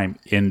lot of time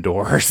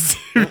indoors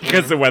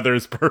because the weather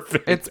is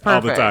perfect. It's perfect.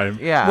 all the time.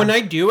 Yeah. When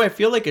I do, I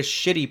feel like a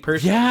shitty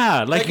person.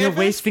 Yeah, like you're if I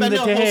wasting spend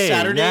the a day. whole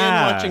Saturday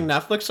Yeah. and watching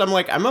Netflix, I'm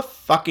like, I'm a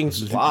fucking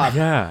slob.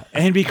 Yeah,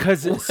 and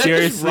because is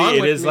seriously, wrong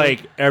it with is me? like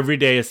every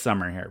day is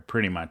summer here,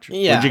 pretty much.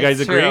 Yeah, Would you guys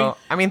It's agree? true.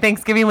 I mean,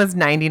 Thanksgiving was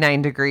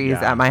 99 degrees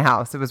Yeah. at my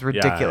house. It was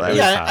ridiculous. it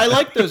Yeah, hot. I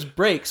like those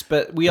breaks,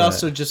 but we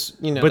also just,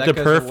 But that the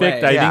goes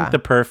perfect, away. I Yeah. think the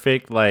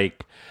perfect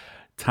like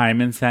time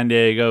in San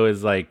Diego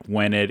is like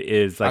when it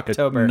is like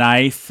October. a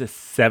nice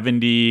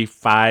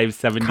 75,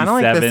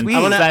 77, like this week.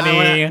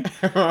 sunny.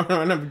 I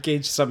want to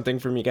gauge something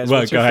from you guys.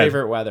 Well, What's your go ahead.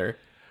 favorite weather?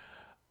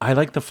 I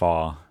like the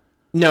fall.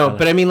 No,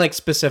 but I mean like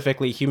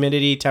specifically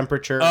humidity,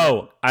 temperature,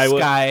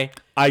 sky.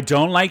 I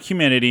don't like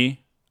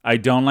humidity. I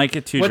don't like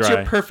it too What's dry.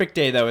 your perfect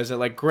day though? Is it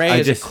like gray? I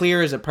Is just- it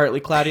clear? Is it partly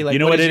cloudy? Like You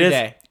know what what is it your is?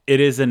 day? It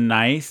is a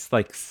nice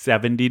like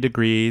 70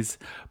 degrees.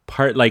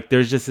 Like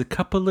there's just a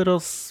couple little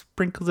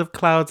sprinkles of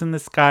clouds in the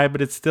sky,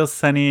 but it's still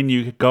sunny, and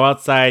you could go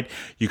outside.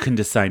 You can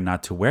decide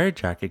not to wear a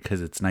jacket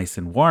because it's nice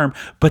and warm,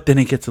 but then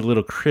it gets a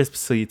little crisp,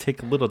 so you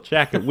take a little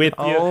jacket with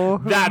you. Oh,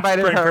 who That's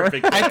invited pretty her?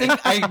 perfect. I think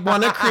I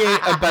want to create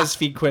a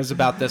BuzzFeed quiz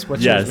about this.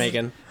 What's Yes. yours,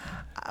 Megan?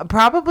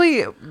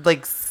 Probably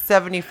like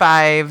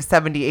 75,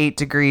 78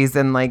 degrees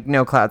and like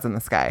no clouds in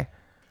the sky.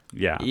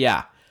 Yeah.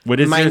 Yeah. What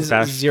is Mine's yours,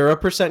 Bash?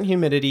 0%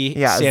 humidity.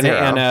 Yeah, Santa 0.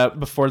 Ana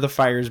before the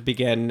fires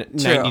begin,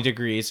 90 True.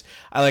 degrees.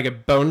 I like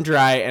it bone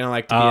dry, and I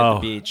like to be at the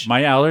beach.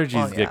 My allergies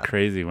Well, get yeah.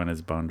 crazy when it's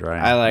bone dry.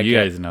 I like you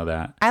it. guys know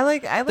that. I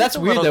like That's a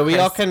weird little though. We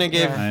all crisp. kind of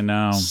gave. I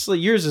know. So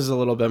yours is a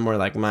little bit more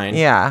like mine.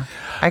 Yeah.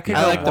 I could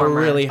I go like the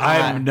warmer. really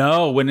I hot.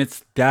 know when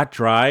it's that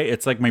dry,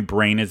 it's like my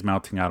brain is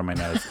melting out of my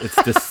nose.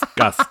 It's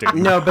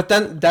disgusting. No, but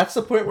then that's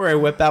the point where I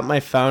whip out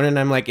my phone and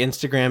I'm like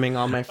Instagramming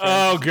all my friends.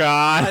 Oh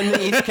God. On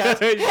the East Coast.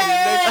 Look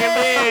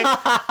at me.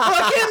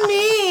 Look at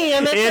me!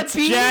 I'm at It's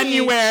the beach.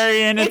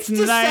 January and it's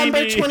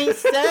December 90.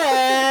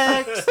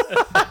 26th.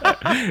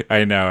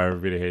 I know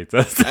everybody hates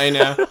us. I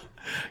know.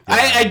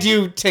 I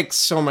do take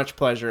so much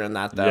pleasure in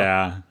that though.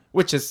 Yeah.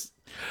 Which is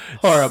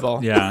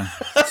horrible. Yeah.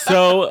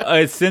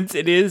 So since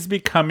it is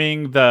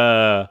becoming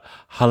the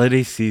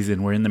holiday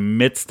season, we're in the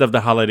midst of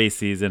the holiday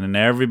season and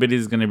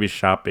everybody's going to be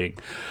shopping.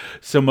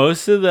 So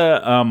most of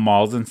the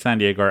malls in San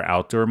Diego are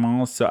outdoor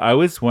malls. So I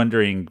was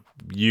wondering,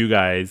 you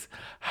guys,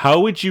 how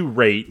would you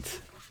rate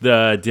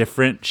the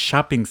different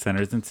shopping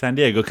centers in San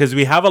Diego? Because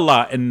we have a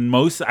lot, and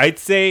most, I'd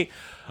say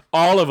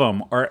all of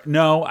them are,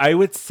 no, I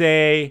would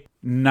say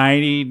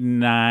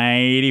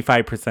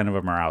 95% of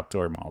them are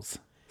outdoor malls.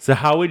 So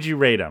how would you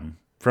rate them?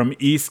 From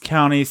East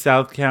County,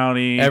 South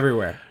County,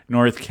 Everywhere.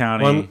 North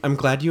County. Well, I'm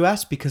glad you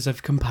asked because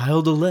I've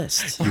compiled a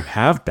list. You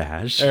have,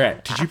 Bash. All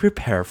right. Did you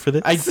prepare for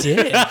this? I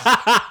did.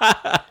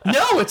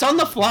 No, it's on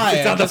the fly.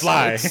 It's on the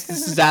fly. This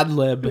is ad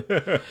lib.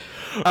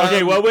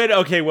 Okay, what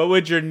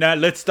would your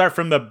let's start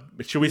from the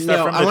should we start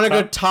No, from the I want to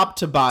go top, top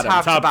to bottom.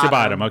 Top. top to bottom.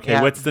 bottom? Okay,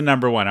 Yeah. what's the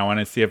number one? I want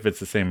to see if it's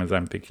the same as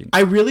I'm thinking. I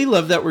really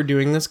love that we're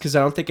doing this because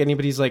I don't think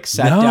anybody's like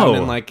sat No. down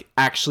and like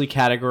actually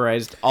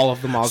categorized all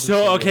of the malls. in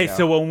So San okay, Diego.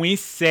 so when we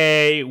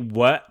say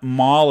what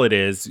mall it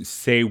is,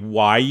 say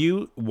why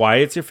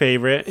it's your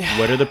favorite,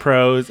 what are the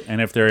pros, and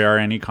if there are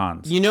any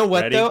cons. You know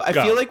what Ready? though? I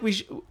Go. feel like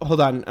we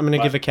hold on. I'm gonna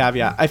give a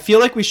caveat. I feel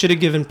like we should have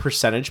given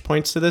percentage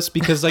points to this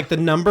because like the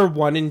number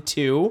 1 and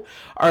 2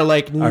 are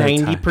like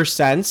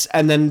 90%,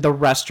 and then the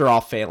rest are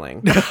all failing.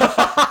 It's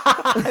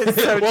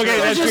so true. Okay,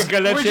 let's just, go,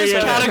 let's we're hear just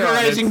your list.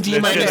 categorizing Let's D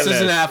hear the minuses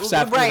and list. Fs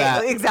after right,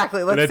 that.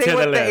 exactly. Let's Let's say hear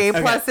what the the A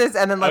list. plus is,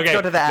 and then let's Okay,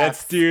 go to the F.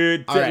 let's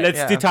do All right.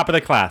 let's do Yeah. top of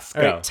the class.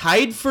 All Go. right,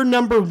 tied for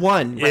number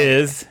 1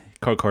 Is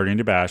according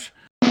to Bash.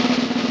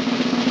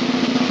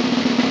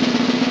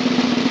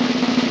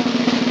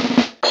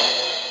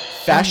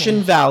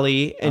 Fashion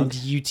Valley and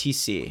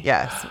UTC.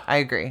 Yes, I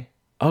agree.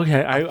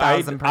 Okay,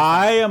 1,000%.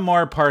 I am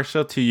more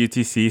partial to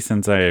UTC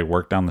since I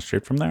work down the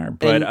street from there.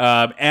 But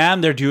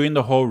and they're doing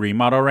the whole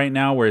remodel right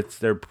now where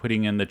they're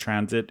putting in the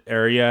transit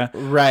area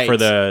Right. for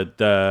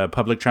the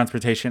public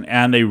transportation,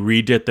 and they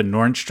redid the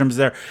Nordstroms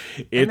there.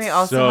 And they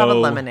also have a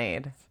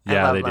lemonade.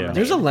 Yeah, love they do. lemonade.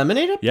 There's a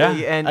lemonade up there?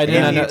 Yeah. And, I did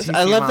not and know. UTC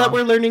I love that Mall.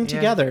 we're learning Yeah,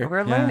 together.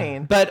 We're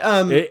learning. But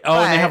And they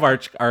have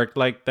But- Arc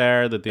like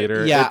there, the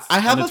theater. yeah, It's I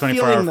have on a the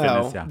 24-hour feeling though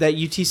fitness, yeah. that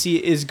UTC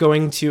is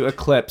going to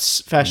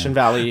eclipse Fashion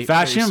Valley.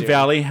 Fashion very soon.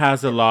 Valley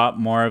has a lot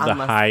more of the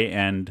Unless-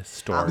 high-end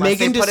stores. Unless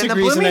Megan they put in the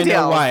disagrees, and I know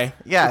Bloomingdale's. why.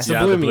 Yes. It's the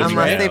Yeah, the Bloomies, Unless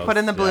right? they put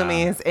in the Yeah.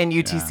 Bloomies in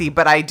UTC.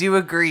 But I do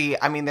agree.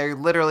 I mean, they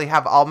literally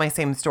have all my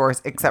same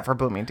stores except for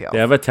Bloomingdale's. They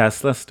have a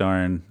Tesla store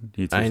in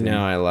UTC. I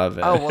know, I love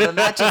it. Oh, well, then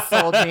that just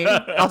sold me.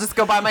 I'll just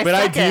go buy my But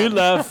I second. do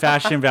love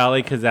Fashion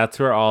Valley because that's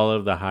where all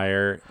of the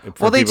higher. for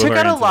Well, they people who took are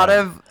out a into lot the-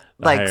 of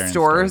the like higher-end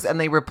stores and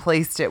they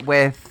replaced it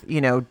with,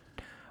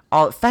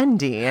 all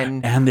Fendi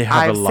and And they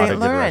have a Yves lot Saint of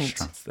good Laurent.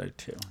 restaurants there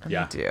too.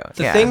 Yeah. They do.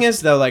 The yeah. thing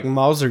is, though, like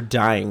malls are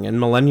dying and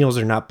millennials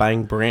are not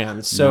buying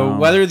brands. So No.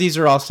 whether these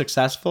are all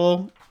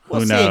successful, we'll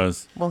Who see.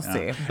 knows? We'll Yeah.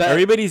 see. But-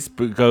 Everybody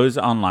goes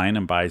online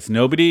and buys.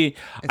 Nobody.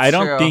 I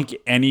don't true. think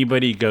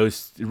anybody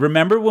goes.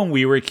 Remember when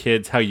we were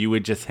kids, how you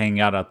would just hang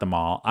out at the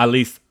mall? At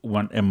least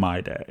one in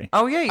my day.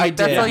 Oh yeah, I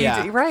that's did, all yeah.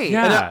 you do, right?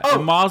 Yeah. the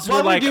malls were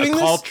while we're like a doing this,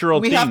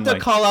 cultural we thing. have to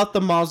like, call out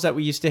the malls that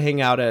we used to hang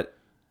out at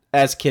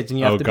as kids, and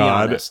you have oh to be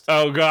God. honest.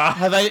 Oh God.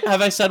 Have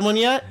I said one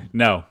yet?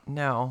 No.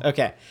 No.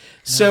 Okay.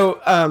 So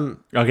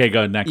Okay,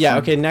 go next. yeah,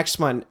 one. okay, next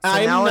one. So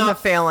I'm now in the not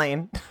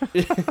failing.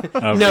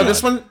 Oh, No, God.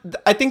 this one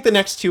I think the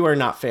next two are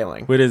not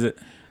failing. What is it?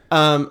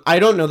 I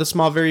don't know this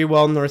mall very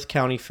well, North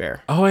County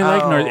Fair. Oh, I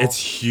like North. Oh. It's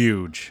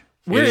huge.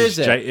 Where is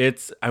it?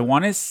 It's. I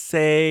want to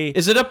say.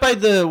 Is it up by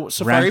the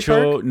Safari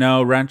Rancho, Park?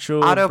 no,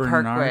 Rancho Auto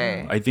Bernardo?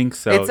 Parkway. I think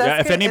so. It's Yeah,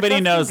 if Esco- anybody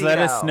it's knows, let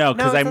us know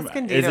because No, I'm. it's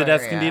Escondido Is it area.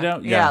 Escondido?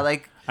 Yeah,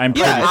 like I'm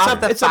Yeah, pretty it's sure.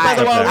 up- it's by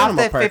the Wild off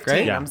Animal the Park, 15,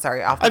 right? Yeah. I'm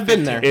sorry, off the I've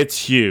been 15. there. It's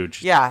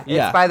huge. Yeah,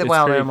 Yeah, it's by the it's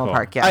Wild pretty Animal cool.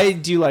 Park. Yeah, I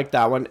do like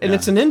that one, and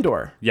it's an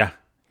indoor. Yeah,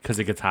 because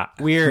it gets hot.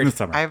 Weird. in the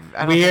summer. I don't think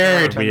I've ever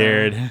been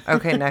there. Weird.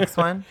 Okay, next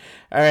one.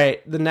 All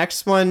right, the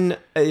next one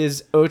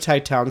is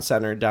Otay Town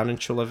Center down in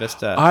Chula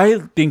Vista. I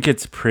think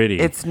it's pretty.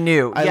 It's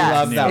new. I yes,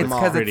 love that it's mall.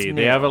 because it's pretty. new.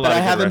 They have a lot but I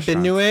of good haven't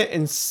been to restaurants. it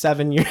in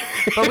 7 years.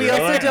 But we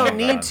also Really? don't Oh,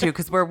 need God. to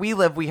because where we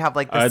live, we have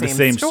like The the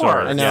same store.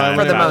 stores. I know, Yeah, I for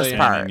went the to most Valley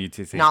part. and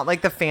UTC. Not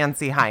like the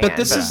fancy high But end,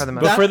 this but is- for the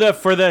most But part.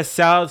 for the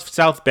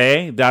South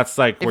Bay, that's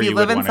like If where you you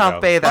live would in wanna South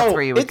go. Bay, that's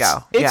where you would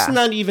go. It's Yeah.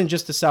 not even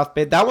just the South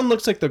Bay. That one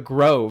looks like the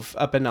Grove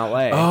up in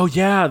LA. Oh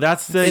yeah,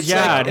 that's the it's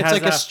yeah. like, it it's has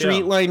like a that street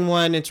feel. line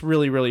one. It's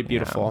really, really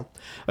beautiful.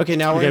 Okay,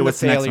 now we're Okay, in the what's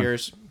the next one?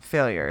 failures.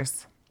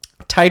 Failures.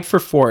 Tied for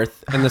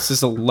fourth, and this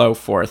is a low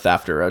fourth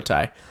after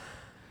Otay.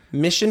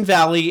 Mission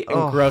Valley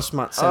and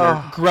Grossmont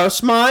Center.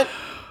 Grossmont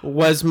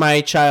was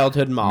my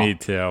childhood mall. Me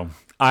too.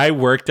 I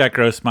worked at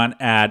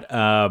Grossmont at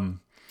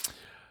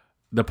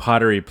the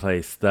pottery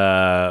place.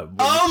 The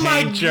Oh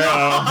my paint your own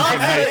in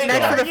high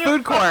Next to school. the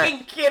food court.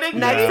 Kidding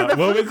Next me? to the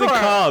What food was it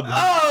court. called?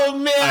 Oh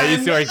man! I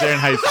used to work there in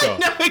high school. I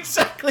know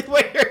exactly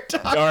what you're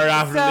talking. Or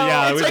after,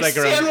 yeah, it It's was like, like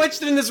around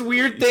sandwiched in this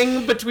weird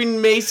thing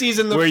between Macy's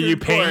and the where food you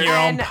paint court. your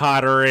own And-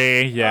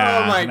 pottery.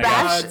 Yeah. Oh my and I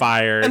got God.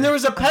 fired. And there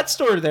was a pet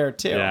store there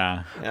too.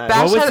 yeah.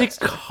 Bash What was had- it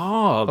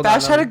called?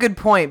 Bash had a good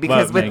point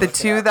because What with the makes-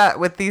 two that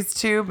with these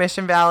two,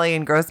 Mission Valley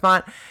and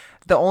Grossmont,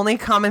 the only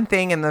common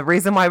thing and the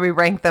reason why we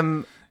rank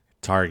them,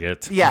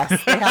 Target. yes,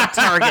 they have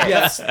Target.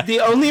 Yes. The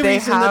only They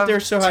reason that have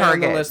they're so high on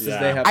Target. the list is Yeah.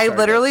 they have. I Targets.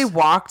 literally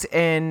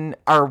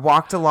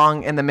walked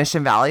along in the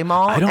Mission Valley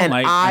Mall, I don't and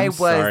like- I I'm was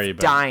sorry,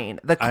 but dying.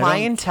 The I don't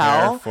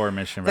clientele care for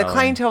Mission the Valley.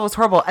 clientele was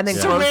horrible, and then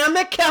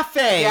Ceramic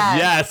Cafe. Yeah.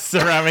 Yes,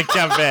 Ceramic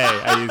Cafe.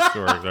 I used to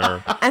work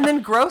there. and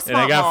then Grossmont And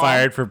I got Mall.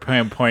 fired for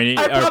pointing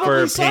I or probably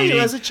for saw you painting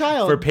as a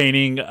child. for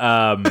painting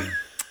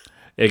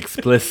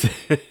explicit.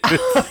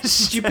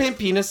 Did you paint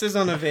penises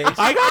on a vase?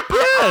 I got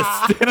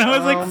pissed, and I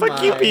was like,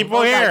 "Fuck you, my. people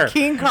Oh, here." God,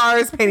 King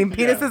cars painting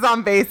penises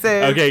on vases.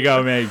 Okay,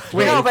 go, Meg.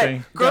 What No, were you but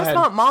saying? Go ahead.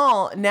 Grossmont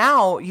Mall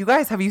now, you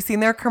guys, have you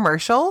seen their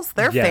commercials?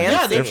 They're Yeah. fancy.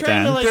 Yeah, they're They're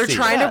trying to like. They're fancy.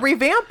 trying yeah. to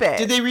revamp it.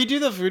 Did they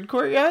redo the food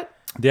court yet?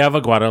 They have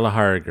a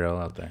Guadalajara grill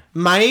out there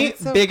My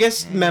so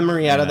biggest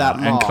memory out of that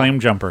mall and claim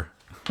jumper.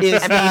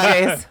 is And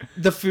that BJ's.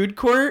 the food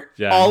court.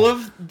 Yeah. All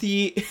of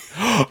the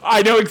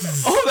I know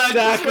exactly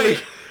that's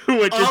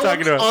what you're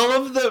talking about. all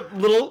of the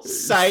little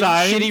side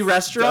Signs? shitty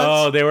restaurants.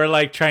 Oh, they were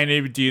like trying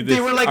to do this.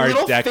 They were like Art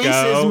little Deco,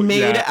 faces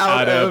made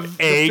out of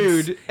the eggs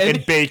food. and,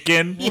 And-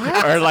 bacon,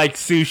 or like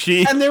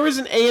sushi. And there was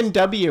an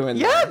A&W in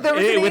Yeah, there. there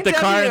was an With the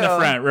car in the A&W.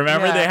 front.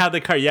 Remember Yeah. they had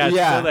the car. Yeah, it's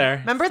Yeah. still there.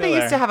 Remember Still they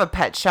used to there. have a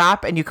pet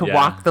shop and you could Yeah.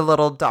 walk the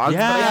little dogs. But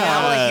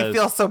now like you Yes.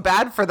 feel so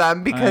bad for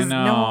them because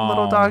no know.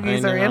 little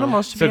doggies I or know.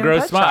 animals should So be in a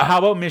pet Grossmont. shop. How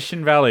about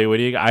Mission Valley? What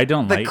do you? I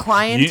don't The like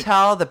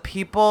clientele, the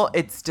people,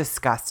 it's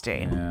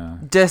disgusting. Yeah.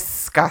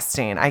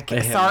 Disgusting.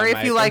 hit Sorry my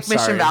if you mic. like I'm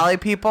Mission sorry. Valley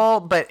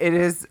people, but it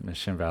is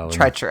Mission Valley.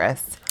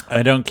 treacherous.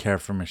 I don't care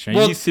for Mission.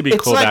 Well, it used to be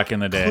it's cool like back in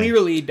the day.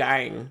 Clearly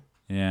dying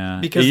Yeah,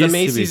 because It the used to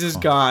be Macy's is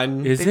cool.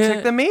 gone. Is They it?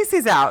 took the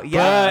Macy's out.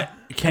 Yeah.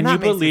 But can And you that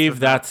Macy's believe was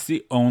that's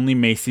the only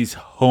Macy's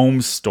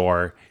home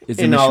store is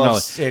in In Mission all of Valley?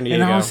 San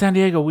In all Diego. of San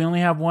Diego, we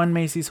only have one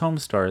Macy's home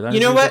store. That You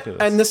is know what?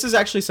 ridiculous. And this is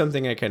actually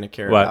something I kind of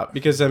care What? about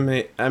because I'm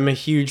a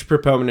huge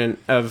proponent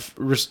of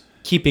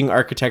keeping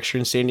architecture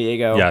in San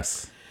Diego.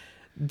 Yes.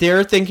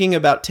 they're thinking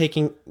about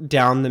taking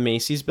down the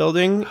Macy's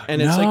building,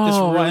 and it's like this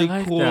No, I really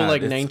like cool, that.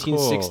 like It's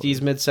 1960s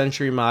cool.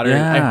 mid-century modern.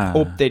 Yeah. I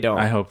hope they don't.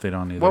 I hope they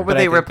don't either. What would But I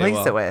they think replace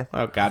will. it with?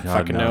 Oh God, God,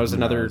 fucking no, knows. who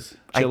Another knows?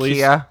 Chili's.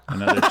 IKEA.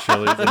 Another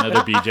Chili's,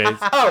 another BJ's.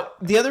 Oh,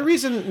 the other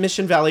reason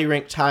Mission Valley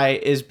ranked high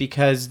is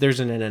because there's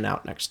an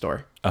In-N-Out next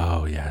door.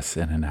 Oh yes,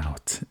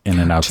 In-N-Out.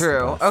 In-N-Out's the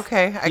True. best.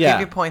 Okay, I Yeah. give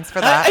you points for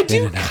that. I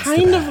do In-N-Out's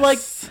kind the of like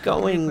best.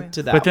 going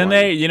to that. But then one.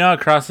 they,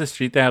 across the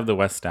street they have the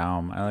West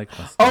Elm. I like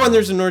West Elm. Oh, and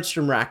there's a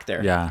Nordstrom rack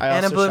there. Yeah. I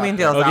And a also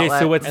Bloomingdale's shop Okay, outlet.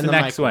 so what's And the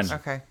the next Michaels. one?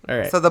 Okay. All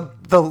right. So the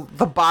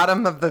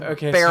bottom of the there.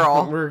 Okay,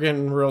 barrel. so we're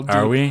getting real deep.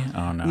 Are we?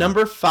 Oh no.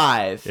 Number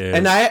 5, Is-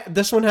 and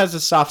this one has a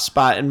soft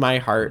spot in my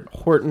heart.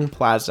 Horton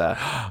Plaza,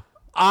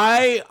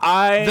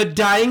 the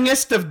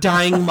dyingest of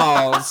dying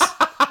malls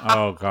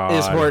Oh god.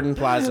 is Horton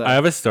Plaza. I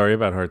have a story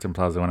about Horton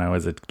Plaza when I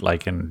was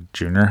in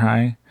junior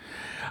high.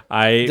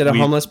 Did a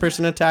homeless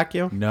person attack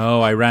you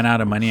No, I ran out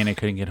of money and I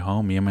couldn't get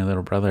home. Me and my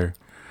little brother.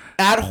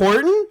 at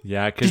Horton?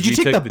 Yeah, because Did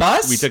you take the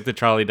bus? We took the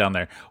trolley down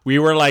there. We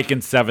were like in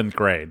 7th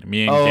grade.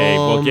 Me and Oh, Gabe.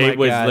 Well, Gabe my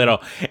was God.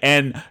 little,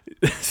 and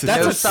That's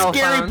No a cell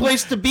scary phone.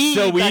 place to be.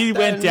 so back we then.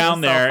 went down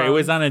No cell there. It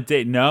was phone. on a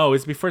date. No, it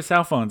was before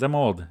cell phones. I'm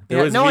old.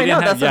 Yeah, no, we I know. didn't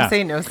That's have- what yeah. I'm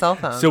saying. No cell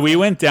phone. So we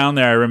went down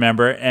there, I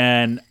remember,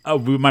 and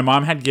my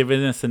mom had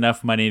given us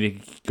enough money to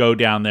go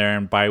down there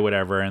and buy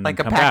whatever and like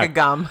a then come pack back. of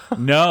gum.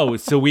 No,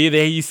 so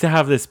they used to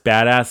have this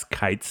badass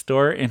kite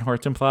store in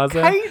Horton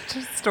Plaza.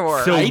 Kite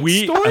store. So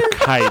Kite store?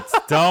 kites.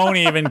 Don't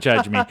even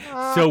judge me.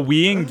 So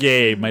we and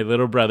Gabe, my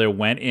little brother,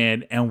 went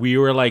in and we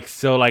were like,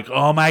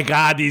 oh my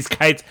God, these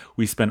kites.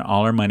 We spent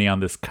all our money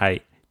on this kite.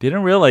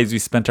 Didn't realize we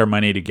spent our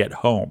money to get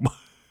home.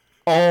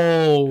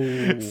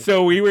 Oh.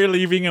 So we were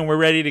leaving and we're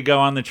ready to go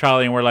on the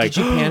trolley and we're like,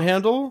 Did you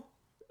panhandle?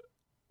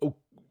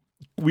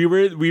 we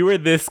were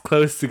this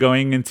close to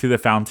going into the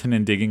fountain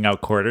and digging out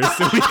quarters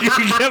so we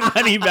could get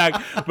money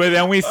back. But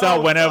then we saw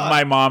one of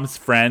my mom's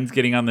friends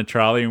getting on the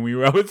trolley and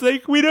I was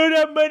like, we don't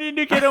have money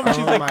to get home. She's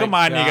like, my come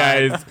on, you God.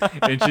 guys.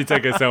 And she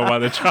took us home on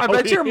the I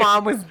trolley. bet your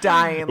mom was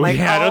dying. Like,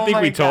 Yeah, I don't oh think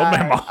my we told my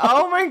God. mom.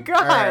 Oh my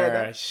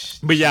God.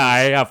 But yeah, I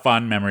have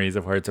fond memories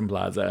of Horton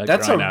Plaza.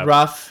 That's a growing up.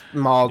 rough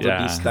mall to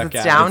Yeah. be stuck It's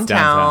at.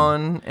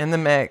 downtown in the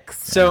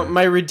mix. So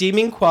my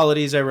redeeming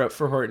qualities I wrote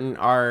for Horton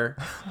are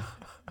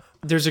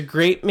there's a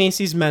great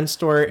Macy's men's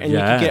store and you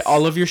can Yes. get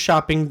all of your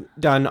shopping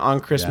done on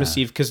Christmas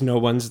Yeah. Eve because no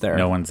one's there.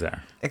 No one's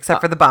there. Except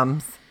for the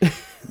bums.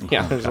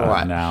 Yeah, there's a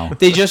lot. Now.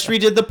 They just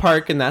redid the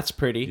park and that's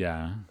pretty.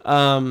 Yeah.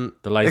 Um,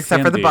 The Lyceum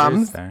Except for the Theater's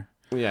bums. there.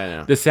 yeah, I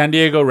know. The San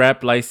Diego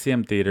Rep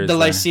Lyceum Theater. The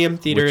Lyceum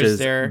Theater which is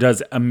there.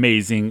 Does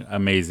amazing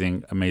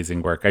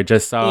work. I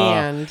just saw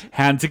And-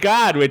 Hand to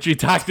God, which we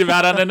talked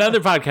about on another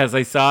podcast.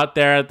 I saw it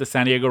there at the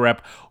San Diego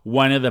Rep.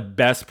 One of the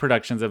best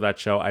productions of that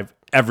show I've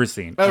ever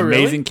seen. Oh,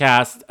 really? Amazing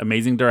cast,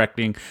 amazing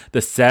directing.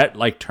 The set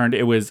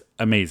it was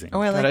amazing. Oh,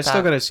 I like But I that.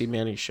 still got to see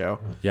Manny's show.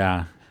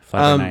 Yeah.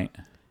 Friday night.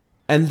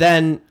 And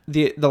then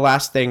the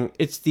last thing,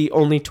 it's the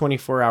only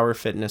 24-hour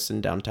fitness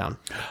in downtown.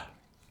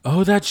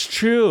 Oh, that's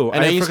true.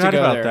 And I used to forgot go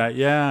about there. that.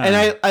 Yeah. And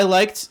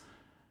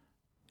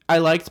I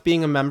liked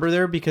being a member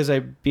there because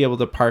I'd be able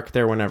to park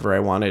there whenever I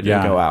wanted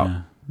Yeah, and go out.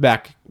 yeah.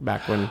 Back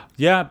when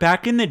Yeah,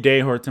 back in the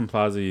day, Horton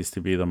Plaza used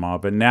to be the mall,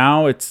 but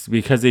now it's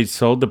because they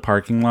sold the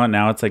parking lot.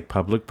 Now it's like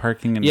public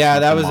parking. And yeah,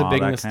 it's not that the was a mall.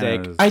 big That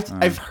mistake. kinda is,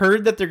 I've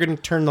heard that they're going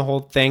to turn the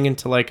whole thing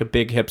into like a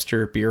big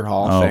hipster beer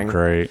hall oh, thing.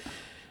 great.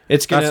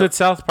 It's gonna. That's what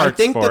South I Park's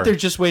think for. that they're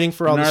just waiting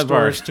for all the Nardwar.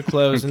 stores to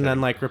close and then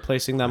like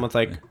replacing them with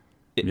like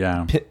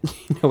Yeah.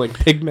 like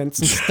pigments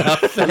and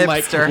stuff. And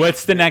like Hipster.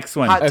 What's the next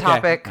one? Hot Okay.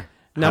 Topic.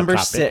 number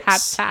Hot topic. 6.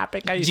 Hot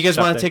topic. Do you guys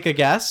want to take a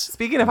guess?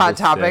 Speaking of Hot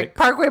Number Topic, 6.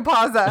 Parkway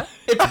Plaza.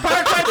 It's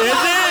Parkway. Is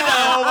it?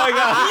 Oh my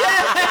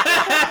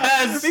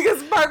god.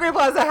 Because Parkway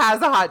Plaza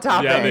has a Hot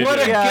Topic. Yeah, they What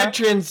a do. good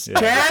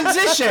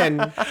transition.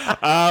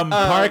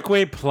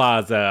 Parkway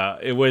Plaza.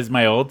 It was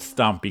my old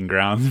stomping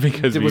grounds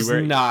because It we was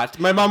were not.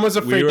 My mom was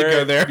afraid we to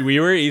go there. We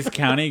were East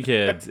County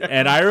kids,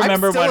 and I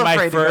remember still when my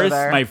afraid to go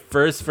there.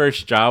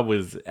 first job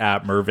was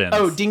at Mervin's.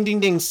 Oh, ding, ding,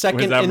 ding.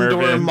 Second at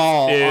indoor Mervin's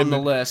mall on in- the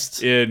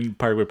list. in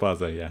Parkway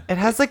Plaza. Yeah. It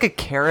has like a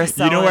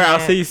carousel. You know where in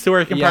else it. I used to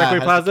work in Yeah, Parkway it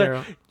has Plaza? the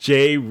carol.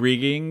 J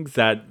Riggings,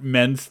 that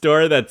men's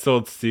store that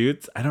sold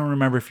suits. I don't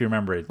remember if you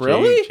remember it.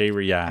 Really?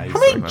 Yeah. I used How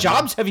to many work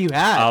jobs have you there.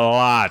 had? A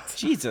lot.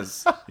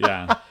 Jesus.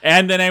 Yeah.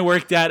 And then I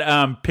worked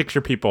at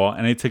Picture People,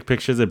 and I took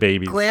pictures of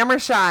babies. Glamour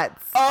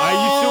shots.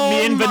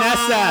 Me and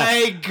Vanessa.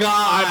 My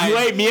God.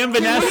 Wait, me and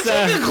Can we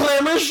Vanessa. take a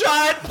glamour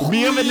shot?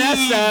 Me and please?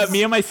 Vanessa,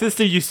 me and my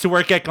sister used to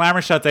work at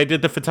Glamour Shots. I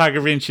did the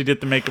photography and she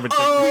did the makeup and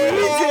Oh,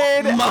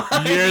 We did.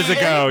 my years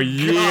ago. In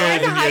Years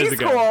high and years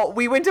school, ago.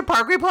 we went to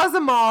Parkway Plaza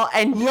Mall,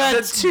 and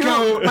Let's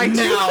go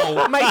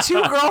now. my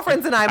two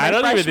girlfriends and I, my don't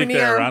even freshman think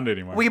they're year, around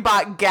anymore. we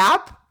bought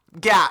Gap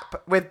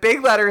with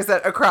big letters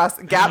across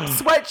Gap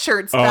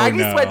sweatshirts, baggy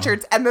no.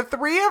 sweatshirts, and the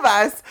three of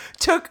us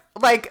took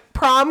like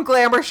prom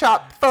glamour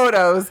shop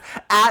photos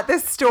at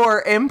this store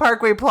in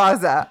Parkway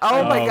Plaza.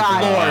 Oh my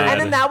God. God. And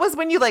then that was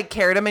when you like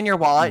carried them in your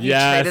wallet and you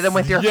traded them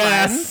with your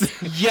friends.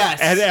 Yes.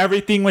 And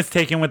everything was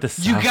taken with the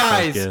You South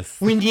guys, Focus.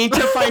 we need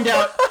to find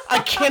out. I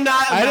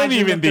cannot. I don't imagine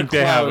even that they're think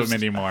they have closed. them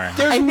anymore.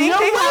 There's I think no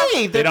they have-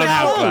 way They don't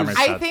have glamour I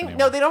shots think anymore.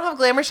 no, they don't have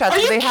glamour shots. Are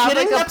you they have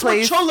kidding? like a That's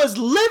place. what Cholas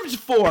lived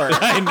for.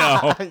 I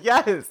know.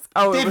 Yes.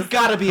 Oh, it They've was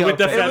got to be With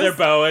the open. feather was-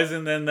 boas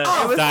and then the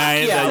was-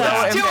 signs. yeah, and-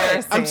 let's so do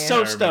it. I'm embarrassing. so I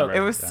remember stoked. It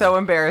was that. so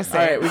embarrassing.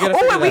 All right, we gotta oh,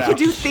 figure and we that could out.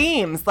 do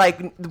themes. Like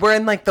we're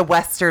in like the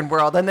Western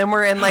world, and then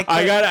we're in like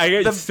I got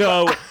the-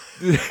 so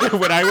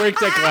when I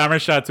worked at Glamour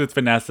Shots with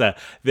Vanessa,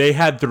 they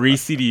had 3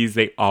 CDs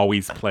they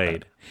always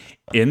played.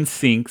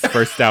 NSYNC's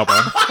first album.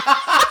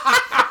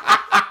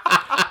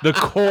 The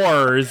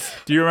Corrs.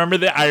 Do you remember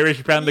the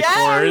Irish band The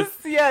Corrs?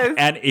 Yes.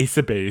 And Ace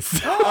of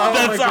Base. Oh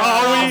That's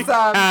all we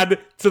Awesome. had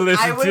to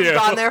listen I would have to.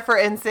 gone there for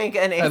NSYNC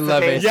and Ace of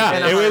love Base. it. Yeah,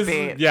 in a it was-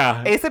 heartbeat.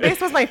 yeah. Ace of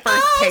Base was my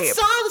first tape.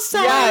 the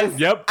sign. Yes.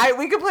 Yep.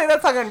 We could play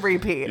that song on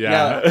repeat.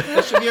 Yeah. Yeah,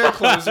 that should be our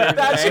closer.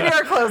 That should today. be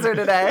our closer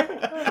today.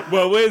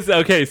 What was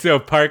okay? So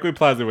Parkway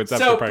Plaza. What's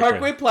So after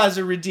Parkway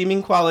Plaza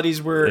redeeming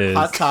qualities were Is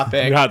hot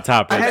topic. Hot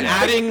topic. And yeah.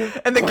 adding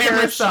And the glamour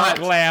carousel. shot.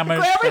 Glamour.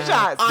 Glamour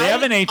shots. They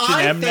have an I H&M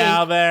think-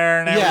 now there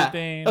and Yeah.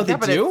 everything. Oh, they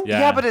but do? Yeah.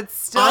 Yeah, but it's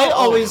still.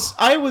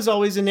 I was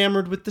always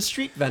enamored with the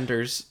street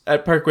vendors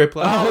at Parkway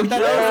Plaza. Oh, Those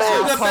yes.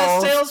 are the best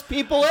Assholes.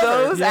 salespeople ever.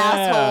 Those Yeah.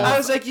 assholes. I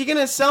was like, you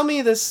gonna sell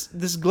me this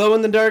glow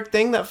in the dark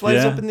thing that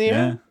flies Yeah, up in the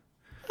air?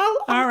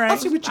 I'll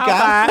see what you I'll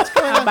got.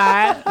 buy it. I'll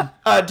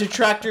buy it.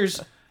 Detractors.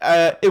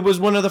 It was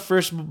one of the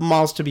first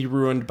malls to be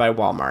ruined by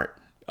Walmart.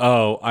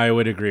 Oh, I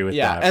would agree with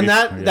Yeah, that. and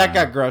Before- that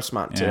yeah. got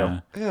Grossmont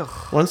too. Yeah.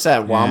 Once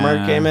that Walmart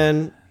Yeah. came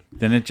in,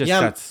 Then it just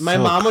yeah, got my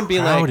so mom would be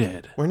crowded.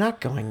 like, "We're not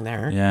going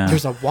there. Yeah.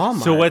 There's a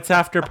Walmart. So what's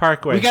after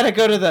Parkway? we gotta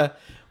go to the."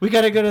 We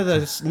got to go to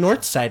the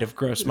north side of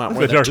Grossmont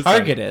where The the north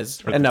Target side. is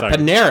Where and the the Target.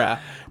 Panera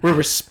where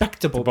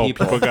respectable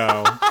people. people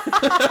go.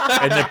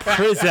 And the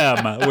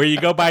Prism, where you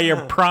go buy your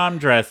prom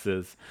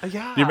dresses.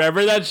 Yeah. Do you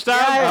remember that stuff?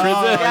 Yes.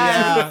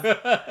 Prism.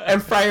 Oh, yeah.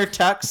 And Friar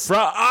Tuck's. That's where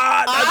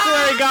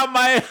I got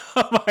my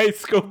high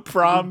school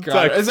prom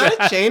God, tux. is that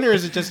a chain or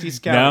is it just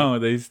East County? No,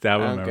 they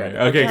stab them. Okay.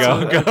 Okay,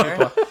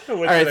 go.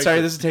 All right,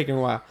 sorry, this is taking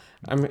a while.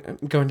 I'm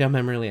going down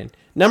memory lane.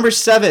 Number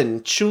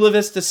 7, Chula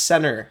Vista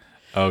Center.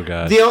 Oh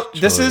god. This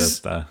Chula is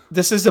Vista.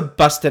 this is a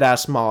busted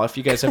ass mall. If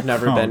you guys have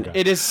never been, God.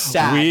 it is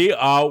sad. We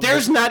all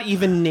There's not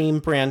even name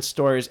brand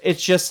stores.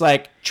 It's just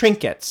like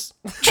trinkets,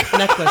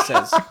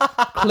 necklaces,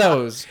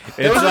 clothes.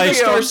 Those are like- the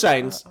store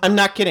signs. I'm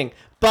not kidding.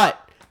 But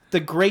the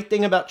great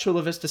thing about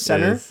Chula Vista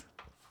Center, is-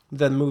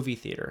 the movie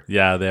theater.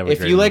 Yeah, they have a If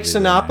great you like movie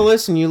there.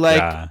 Sinopolis and you like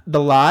Yeah.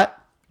 the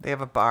lot, They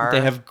have a bar.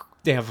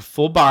 they have a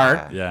full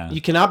bar. Yeah.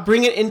 You cannot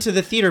bring it into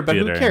the theater, but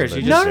Theater, who cares?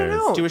 but You no, just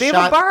no. do a They have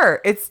shot. a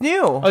bar. It's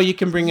new. Oh, you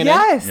can bring it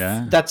yes. in.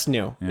 Yeah. That's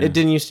new. It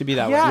didn't used to be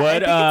that Yeah. way. I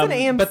What, think it's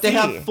an AMC. But they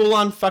have full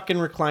on fucking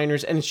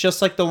recliners, and it's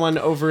just like the one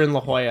over in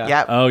La Jolla.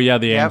 Yep. Oh yeah,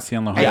 the Yep. AMC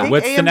on La I Jolla. think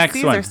What's the next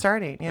AMCs one? are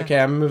starting. Yeah. Okay,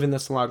 I'm moving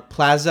this along.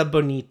 Plaza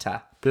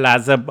Bonita.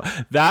 Plaza.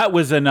 That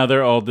was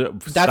another old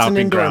That's stopping an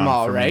indoor ground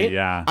mall, for me, right?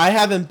 Yeah. I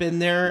haven't been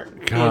there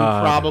in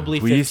God, probably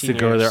 15 we used to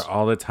go years. there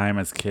all the time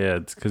as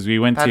kids because we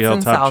went That's to in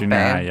Hilltop South Junior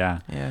Bay. High. Yeah.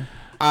 Yeah.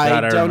 I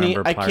God, I don't.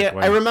 remember I can't.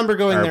 Parkway. I remember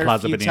going Or there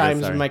Plaza a few Bonita, times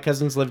sorry. when my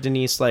cousins lived in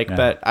Eastlake, Yeah.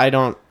 but I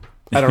don't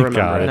remember.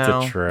 God, it. It's a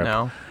No. trip.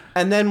 No.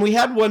 And then we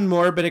had one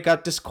more, but it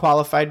got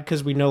disqualified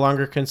because we no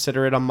longer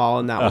consider it a mall,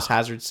 and that was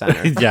Hazard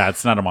Center. Yeah,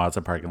 it's not a mall; it's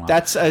a parking lot.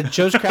 That's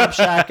Joe's Crab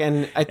Shack,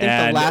 and I think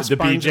and the last the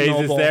Barnes BJ's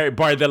and Noble. is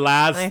there. The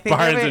last I think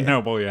Barnes every- and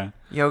Noble. Yeah,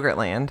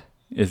 Yogurtland.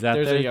 is that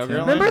There's there a Yogurtland? too?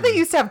 Remember they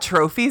used to have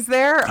trophies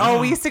there? Oh,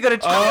 we used to go to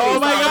trophies. Oh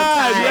my all the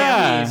God! time.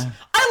 Yeah,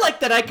 I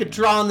like that I could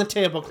draw on the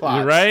tablecloth.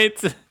 you're right.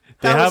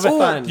 They That was have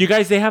fun. You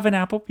guys, they have an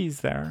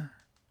Applebee's there.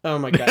 Oh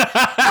my god.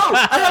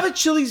 Oh, I have a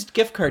Chili's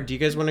gift card. Do you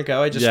guys want to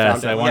go? I just Yes,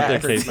 found it. I want their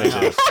Yeah, case it's my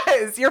house.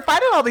 Yes, you're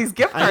finding all these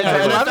gift I cards. know, I,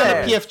 and I love found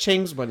a it. PF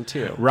Chang's one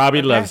too.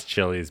 Robbie loves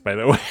Chili's, by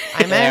the way.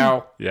 I'm in.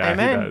 Ow. Yeah, I'm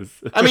he in. does.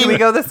 I mean, Can we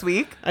go this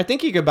week? I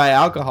think you could buy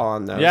alcohol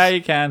on those. Yeah,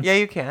 you can. Yeah,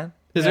 you can.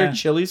 Is there Yeah. a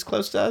Chili's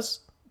close to us?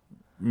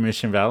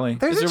 Mission Valley.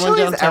 There's Is a there one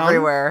Chili's downtown?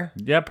 everywhere.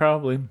 Yeah,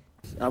 probably.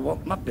 I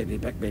want my baby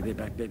back, baby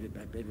back, baby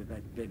back, baby back,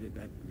 baby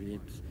back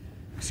ribs.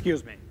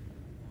 Excuse me.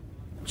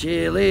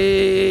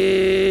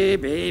 Chili,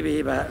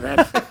 baby back.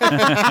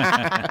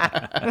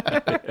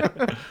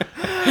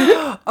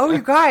 Oh, you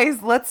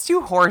guys, let's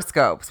do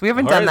horoscopes. We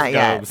haven't done that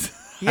yet. Horoscopes.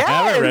 Yes. I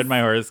haven't read my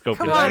horoscope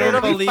Come yet. on, I don't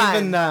it'll be believe fun.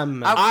 in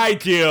them. I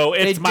do.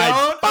 They It's my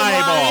don't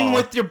align Bible.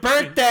 with your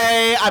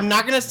birthday. I'm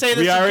not going to say this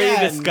We already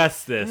again.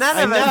 discussed this. None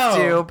of I us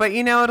know. do, but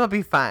you know it'll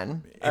be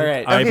fun. All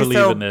right. I Okay, believe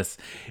so- in this.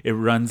 It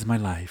runs my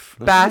life.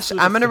 Bash,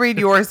 I'm going to read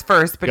yours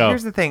first, but Go.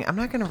 here's the thing. I'm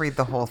not going to read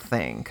the whole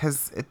thing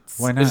because it's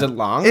Why not? Is it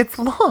long? it's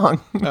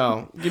long.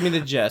 Oh, give me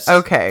the gist.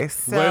 Okay,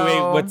 so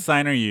Wait. What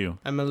sign are you?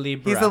 I'm a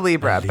Libra. he's a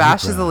Libra.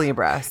 Bash is a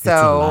Libra. It's a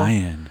So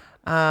lion.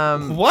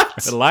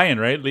 What? A lion,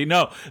 right?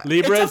 No,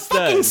 Libra It's is a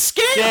fucking the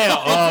scale.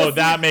 Oh,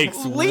 that makes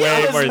Leo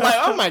way is more. like,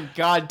 oh my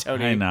god,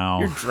 Tony. I know.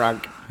 You're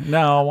drunk.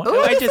 No, Ooh,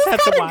 I this just is had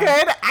to kind of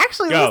lie. good.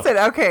 Actually, Go. listen.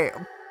 Okay,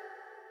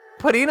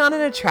 putting on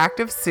an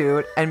attractive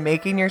suit and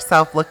making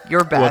yourself look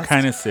your best. What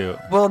kind of suit?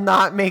 will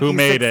not make Who you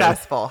made it?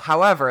 successful.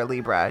 However,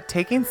 Libra,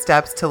 taking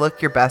steps to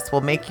look your best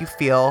will make you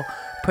feel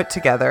put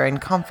together,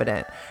 and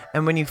confident.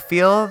 And when you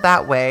feel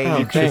that way,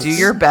 you can thanks. do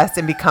your best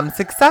and become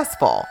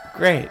successful.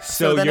 Great.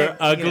 So then you're it-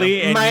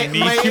 ugly and My you need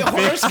to fix your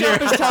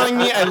horoscope is telling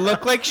me I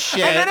look like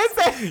shit. And then it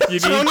says,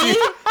 you need Tony,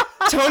 to,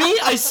 Tony,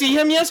 I see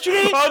him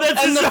yesterday, Oh,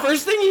 that's and the so-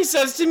 first thing he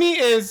says to me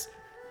is,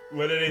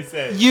 what did he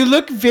say? "You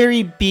look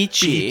very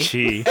beachy."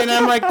 Beachy. And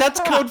I'm like, "That's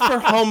code for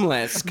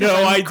homeless." 'cause No,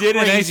 I'm I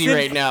didn't. I Crazy said,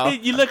 right now.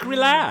 You look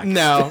relaxed.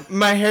 No,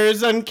 my hair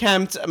is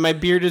unkempt. My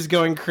beard is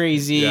going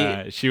crazy.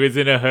 Yeah, she was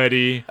in a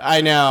hoodie.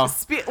 I know.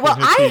 well,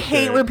 I t-shirt.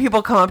 hate when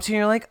people come up to you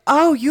and you're like,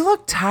 oh, you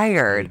look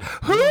tired.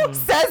 Who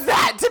says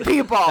that to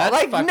people?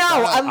 Like, fucked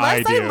no, up.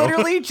 unless I I do.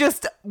 literally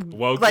just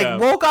Woke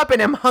woke up and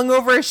am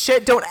hungover as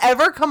shit. Don't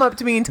ever come up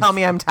to me and tell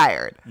me I'm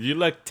tired. You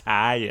look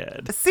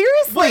tired.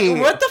 Seriously.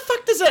 What the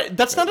fuck does that?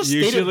 That's not a state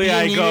Usually of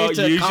I being go. you need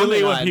to Usually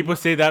comment when on. people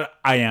say that,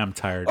 I am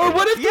tired. Or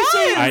what if they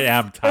say? I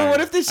am tired. Or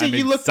what if they say I'm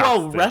you look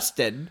well exhausted.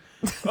 rested?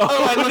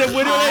 Oh,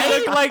 what do I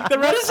look like the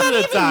What rest does of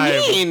that the time?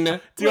 even mean?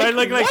 Do I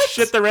look like what?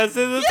 shit the rest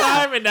of the Yeah.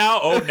 time? And now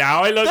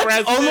I look That's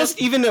rested.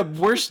 almost even a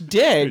worse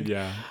dig.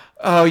 Yeah.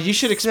 Oh, you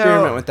should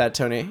experiment So- with that,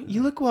 Tony.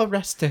 You look well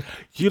rested.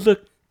 You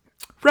look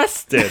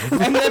rested.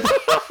 And then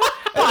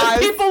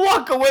people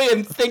walk away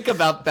and think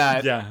about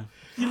that. yeah.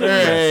 All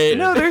right.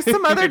 No, there's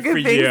some other Good for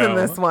good things in you.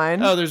 this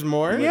one. Oh, there's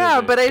more? Yeah,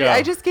 is it? but Go,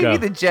 I just gave go. you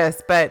the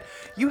gist. But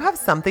you have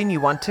something you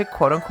want to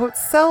quote unquote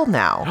sell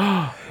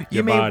now. You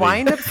Your may body.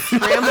 wind up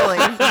scrambling.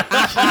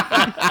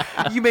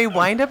 You may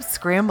wind up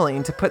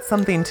scrambling to put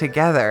something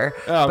together.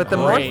 Oh, but the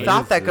more great.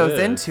 thought that What is goes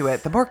this? into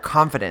it, the more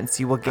confidence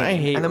you will I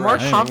gain. hate And the more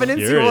rushing.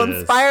 confidence you will Curious.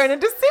 inspire in a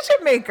decision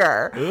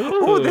maker.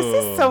 Ooh. Ooh, this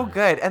is so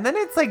good. And then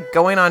it's like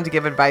going on to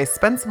give advice.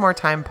 Spend some more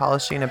time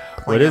polishing a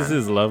plan. What does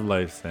his love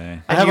life say?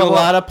 I have you a will-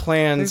 lot of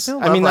plans. There's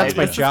no I mean, love that's life.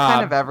 my This is job.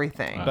 kind of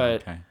everything.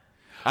 But Okay.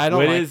 I don't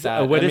What like is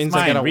that. what That is means I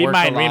mine? gotta Read work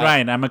mine. a Read lot.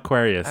 mine. I'm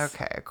Aquarius.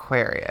 Okay,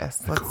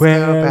 Aquarius. Let's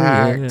go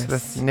back to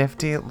this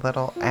nifty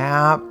little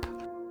app.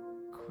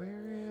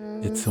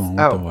 Aquarius. It's the one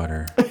with Oh. the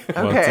water. Well, it's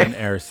Okay. an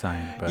air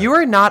sign. But You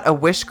are not a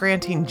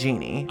wish-granting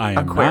genie, I am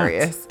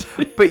Aquarius,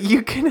 but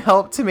you can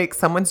help to make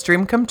someone's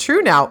dream come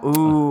true now.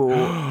 Ooh,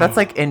 that's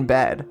like in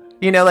bed.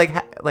 You know,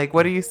 like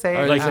what do you say?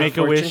 Or like is it Make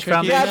a Wish fortune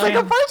cookie? Yeah, it's like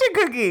a Foundation. fortune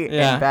cookie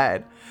Yeah. in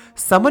bed.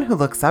 Someone who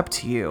looks up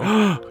to you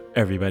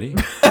Everybody.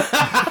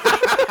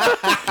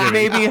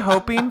 may be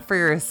hoping for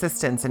your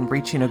assistance in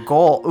reaching a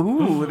goal.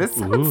 Ooh, this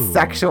sounds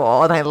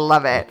sexual, and I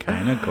love it.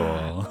 kind of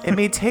cool. It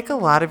may take a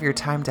lot of your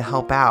time to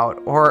help out,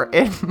 or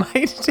it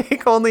might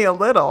take only a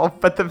little,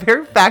 but the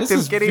very fact This of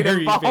is getting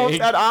very involved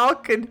vague. at all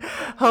could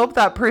help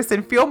that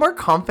person feel more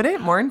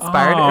confident, more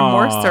inspired, and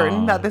more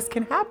certain that this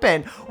can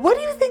happen. What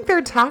do you think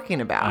they're talking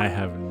about? I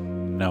have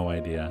no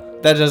idea.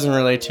 That doesn't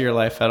relate to your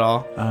life at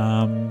all.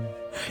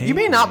 You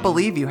may not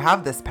believe you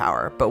have this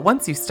power, but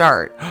once you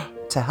start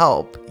to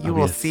help, you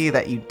will Obvious. see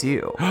that you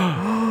do.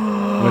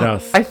 What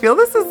else? I feel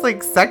this is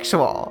like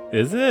sexual.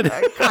 Is it?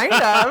 Kind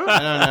of. I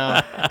don't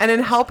know. And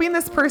in helping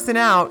this person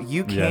out,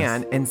 you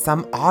can, in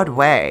some odd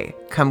way,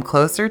 come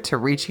closer to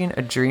reaching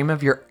a dream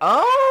of your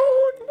own.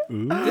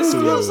 This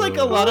feels like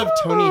a lot of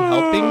Tony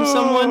helping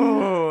someone,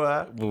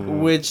 Ooh.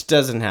 which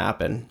doesn't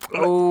happen.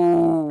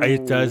 Ooh.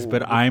 It does,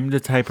 but I'm the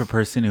type of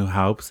person who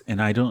helps,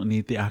 and I don't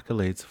need the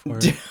accolades for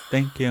it.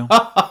 Thank you.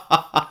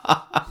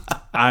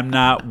 I'm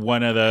not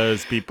one of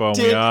those people.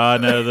 We Did- all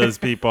know those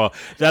people.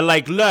 They're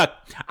like, look,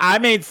 I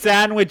made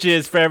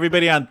sandwiches for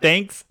everybody on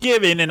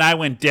Thanksgiving, and I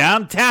went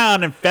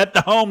downtown and fed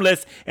the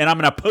homeless, and I'm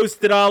going to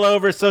post it all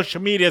over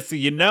social media so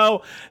you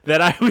know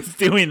that I was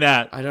doing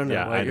that. I don't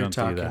know what you're don't do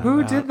talking that. about.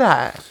 Who did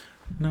that?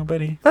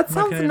 Nobody. That I'm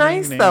not sounds gonna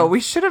nice, name though. names. We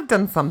should have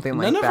done something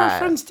like None of that. our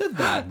friends did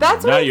that.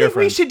 That's what Not I your think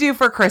we friends. should do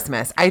for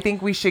Christmas. I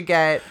think we should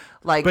get,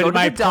 like, go But to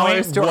my the dollar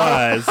point store.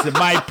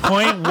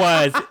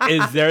 was,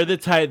 is they're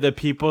the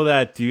people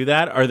that do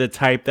that are the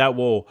type that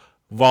will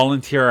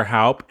volunteer or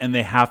help, and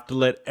they have to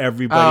let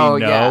everybody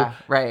know. Yeah,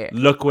 right.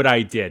 Look what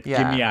I did.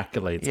 Yeah. Give me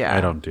accolades. Yeah.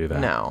 I don't do that.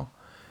 No,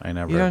 I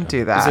never. you don't do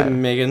Is that. it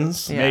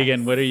Megan's? Yeah.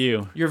 Megan, what are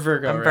you? You're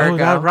Virgo, I'm right? Virgo. Oh,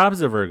 that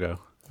Rob's a Virgo.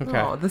 Okay.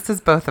 Oh, this is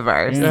both of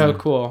ours. Oh,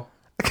 cool.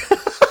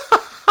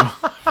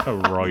 Oh,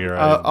 roll your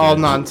eyes. All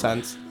dude.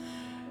 nonsense.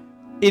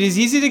 It is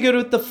easy to go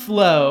with the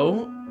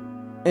flow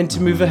and to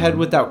move ahead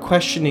without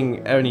questioning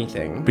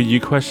anything. But you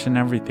question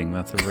everything.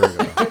 That's a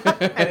Virgo.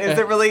 And is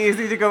it really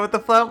easy to go with the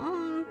flow?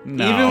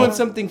 No. Even when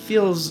something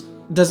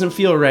doesn't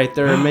feel right,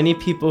 there are many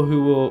people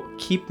who will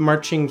keep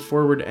marching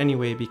forward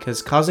anyway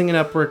because causing an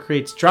uproar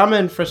creates drama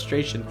and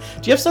frustration.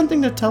 Do you have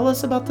something to tell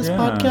us about this Yeah.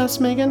 podcast,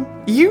 Megan?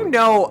 You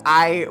know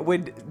I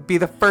would be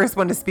the first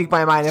one to speak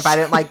my mind if I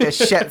didn't like this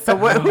shit. So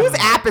whose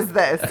app is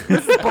this?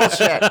 This is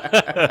bullshit.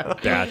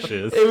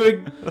 dashes. It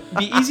would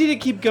be easy to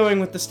keep going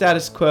with the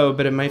status quo,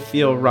 but it might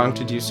feel wrong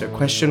to do so.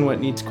 Question what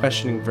needs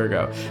questioning,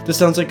 Virgo. This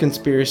sounds like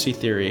conspiracy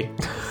theory.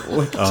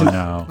 Oh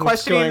no. What's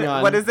Questioning- going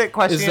on? what is it?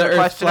 Questioning Is the a Earth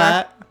questioner?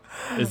 flat?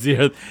 Is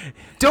your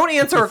Don't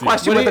answer a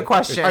question What with are a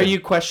question. Are you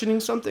questioning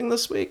something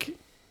this week?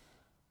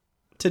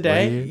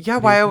 Today? Yeah,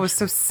 why I was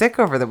so sick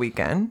over the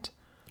weekend.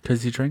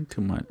 Because you drank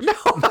too much.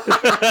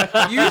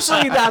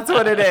 Usually that's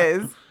what it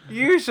is.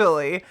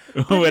 Usually.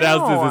 What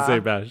else does No. it say,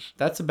 Bash?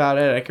 That's about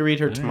it. I could read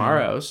her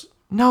tomorrow's.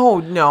 No.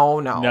 No,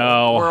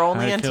 We're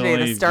only I on can today.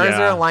 only- The stars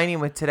yeah. are aligning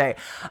with today.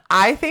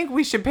 I think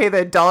we should pay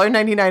the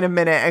 $1.99 a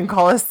minute and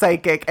call a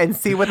psychic and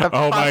see what the Oh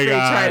fuck my they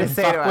try to God.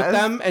 say Fuck to with us.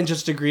 them and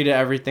just agree to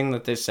everything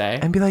that they say.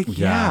 And be like,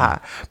 yeah.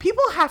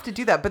 People have to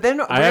do that. But then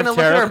we're I going have to look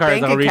at tarot our cards.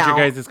 bank I'll read account.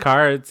 your guys'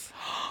 cards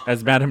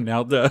as Madame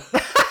Nelda.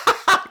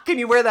 Can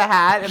you wear the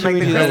hat and like the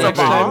Do that crystal next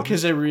time ball?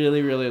 because I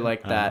really, really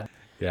like that.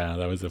 Yeah,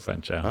 that was a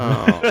fun show.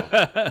 Oh.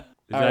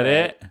 Is that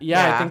it?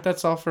 Yeah, Yeah. I think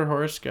that's all for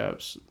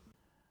horoscopes.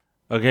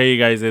 Okay, you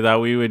guys, I thought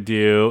we would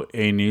do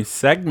a new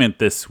segment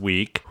this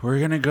week. We're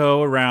going to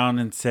go around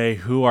and say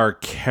who our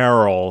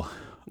Carol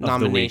of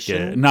the week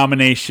is.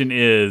 Nomination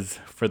is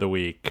for the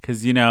week.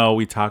 Because, you know,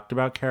 we talked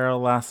about Carol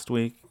last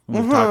week.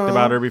 We've talked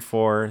about her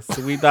before.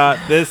 So we thought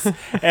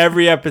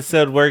every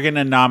episode, we're going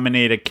to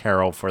nominate a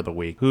Carol for the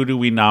week. Who do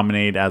we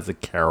nominate as a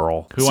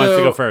Carol? Who wants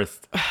to go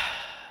first?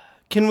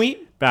 Can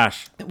we?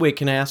 Bash. Wait,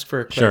 can I ask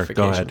for a Sure,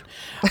 clarification?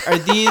 go ahead. Are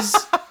these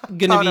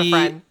going Phone to a be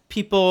friend.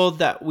 people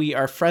that we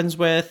are friends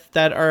with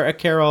that are a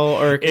Carol,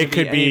 or It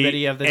could be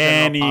anybody of the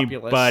general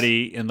populace?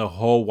 anybody in the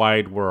whole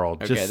wide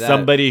world. Okay, Just that-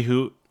 somebody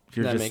who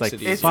you're that just makes like,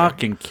 it easier.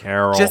 fucking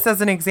Carol. Just as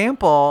an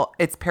example,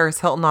 it's Paris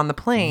Hilton on the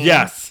plane.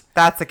 Yes.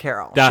 That's a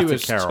Carol. That's She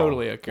was a Carol.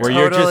 totally a Carol. Where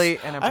you're Totally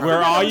just, inappropriate.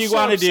 where I all was you so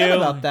want to upset do,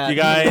 about that you a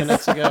few guys,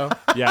 minutes ago.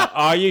 yeah,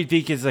 all you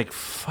think is like,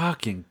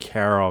 fucking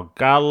Carol.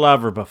 God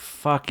love her, but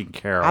fucking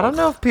Carol. I don't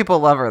know if people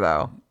love her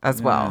though,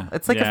 as well. Yeah.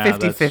 It's like Yeah, a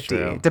that's 50-50.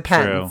 true.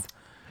 Depends. True.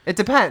 It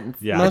depends.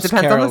 Yeah. It Most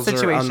depends Carols on the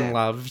situation. are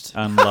unloved.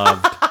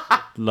 Unloved,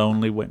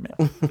 lonely women.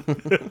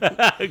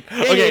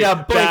 They need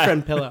a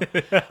boyfriend pillow.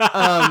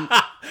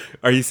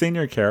 Are you saying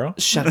you're a Carol?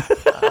 Shut up.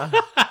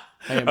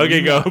 I am Okay,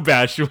 not. go,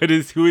 Bash. Who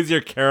is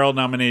your Carol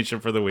nomination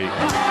for the week?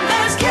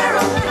 There's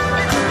Carol.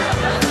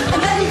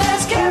 And then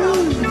there's Carol.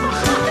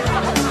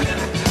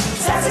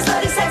 Sassy,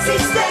 slutty, sexy,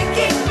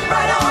 stanky.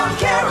 Right on,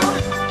 Carol.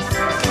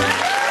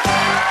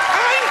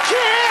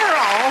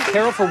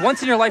 Carol, for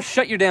once in your life,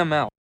 shut your damn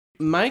mouth.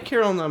 My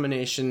Carol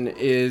nomination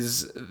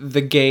is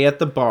the gay at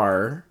the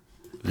bar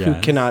who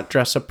Yes. cannot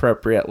dress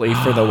appropriately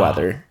for the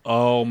weather.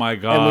 Oh my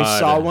God. And we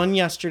saw one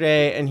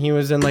yesterday, and he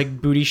was in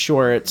like booty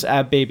shorts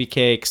at Baby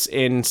Cakes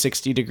in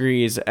 60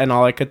 degrees. And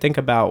all I could think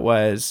about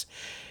was,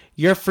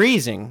 you're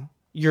freezing,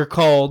 you're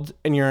cold,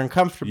 and you're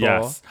uncomfortable.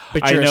 Yes.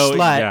 But I you're know, a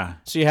slut. yeah.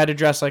 So you had to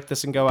dress like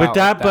this and go out. But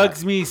that like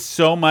bugs me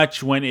so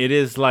much when it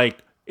is like,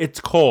 it's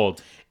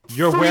cold.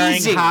 You're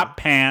Freezing. wearing hot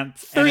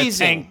pants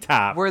Freezing. and a tank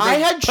top. Were I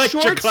they- had Put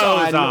your shorts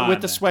clothes on.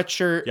 with the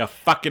sweatshirt. You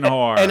fucking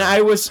whore. And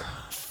I was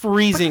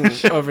freezing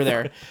over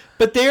there.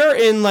 But they're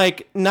in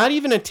like not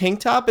even a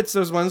tank top. It's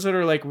those ones that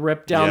are like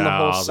ripped down the Yeah,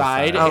 whole all the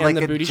side side. Oh, and like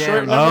the a booty gym.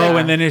 short. Oh, Yeah.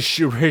 and then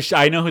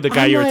I know who the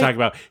guy I'm you were like- talking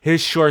about.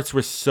 His shorts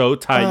were so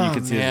tight you Oh,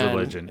 could see his man.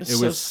 religion. It It's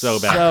was so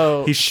bad.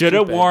 so He should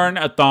have stupid. worn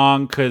a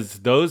thong because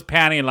those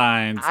panty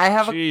lines. I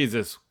have a-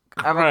 Jesus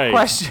I have a Christ.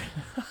 question.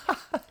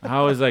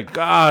 I was like,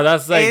 God,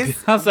 that's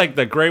Is- like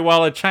the Great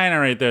Wall of China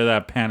right there.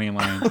 That panty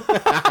line.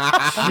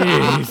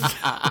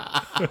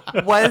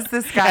 Jeez. Was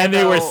this guy And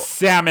they were though-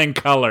 salmon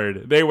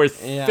colored. They were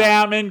Yeah.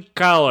 salmon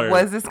colored.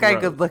 was this guy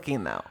Gross. good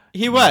looking though?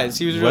 He was.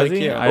 He was really Was he?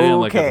 cute. I didn't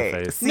look at Okay. the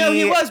face. See, No,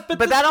 he was.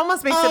 But that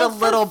almost makes it a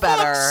little for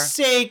better. fuck's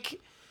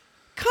sake,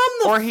 come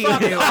the Or he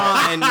fuck knew.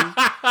 on.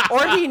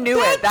 Or he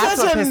knew it. That's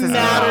what doesn't pisses me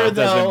matter, off. It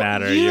doesn't though.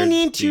 matter. You You're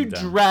need to deep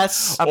down.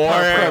 dress Or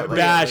Appropriately.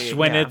 Bash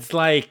when Yeah. it's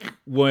like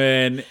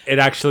when it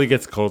actually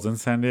gets cold in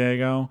San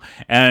Diego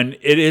and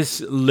it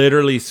is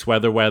literally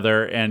sweater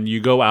weather and you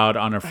go out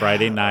on a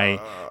Friday night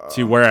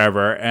to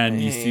wherever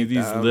and you see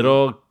these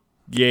little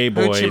gay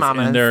boys Hoochie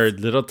mamas. in their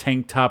little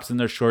tank tops and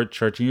their short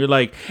shirts and you're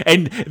like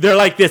and they're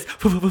like this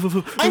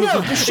I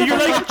know. You're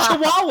like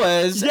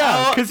chihuahuas.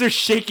 yeah out, because they're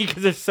shaky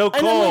because they're so and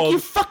I'm like, cold. you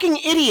fucking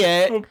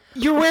idiot.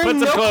 You're wearing Put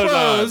no some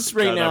clothes on.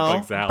 right God, that now.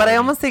 bugs out. But I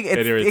almost think It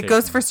it irritates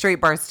goes me. for straight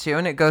bars too,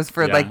 and it goes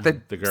for Yeah, like the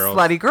girls.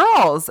 slutty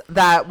girls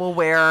that will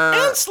wear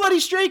And slutty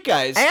straight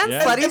guys. and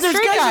Yeah. slutty And there's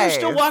straight guys, guys.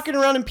 that are still walking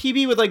around in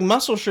PB with like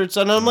muscle shirts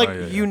on. And I'm like, yeah,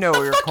 yeah. You know The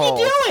you're fuck you cold,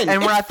 doing?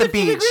 and we're It's at the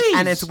 50 beach, degrees.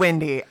 and it's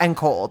windy and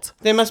cold,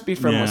 they must be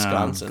from Yeah.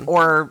 Wisconsin.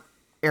 or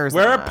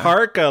Arizona. Wear a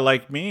parka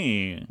like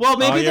me. Well, all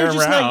maybe they're year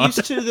just round. not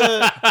used to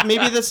the.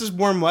 Maybe this is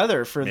warm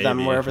weather for them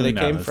Maybe. wherever they Who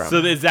came knows? from.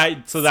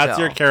 So that's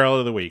your Still. Carol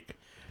of the week.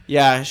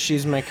 Yeah,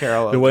 she's my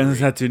Carol. The ones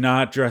that do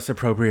not dress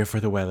appropriate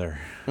for the weather.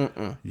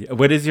 Yeah,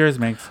 what is yours,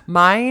 Megs?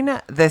 Mine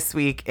this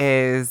week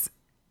is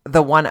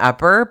the one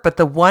upper, but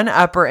the one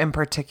upper in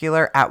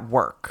particular at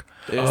work.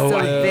 So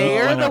I hate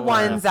they're the one-uppers.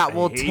 ones that I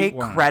will hate take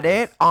one-uppers.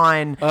 credit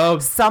on Oh,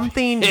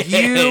 something you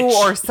bitch.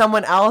 or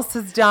someone else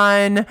has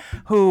done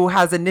who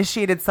has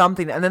initiated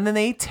something, and then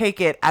they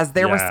take it as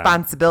their Yeah.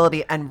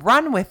 responsibility and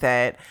run with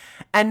it.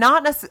 And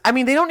not necessarily, I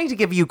mean, they don't need to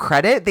give you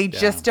credit. They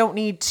just don't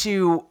need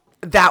to,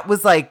 that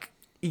was like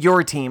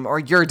your team or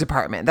your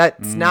department.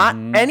 That's not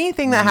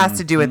anything that has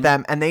to do with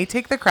them. And they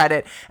take the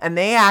credit and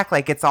they act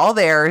like it's all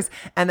theirs.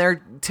 And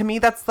they're, to me,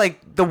 that's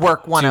like the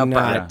work one Do upper.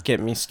 not get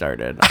me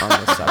started on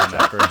this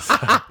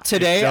subject.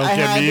 Today, Don't I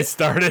get had, me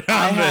started on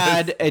I this.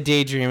 had a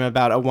daydream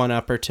about a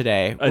one-upper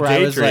today. A where I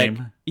was like,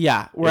 daydream?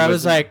 yeah, where It I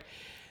was wasn't- like,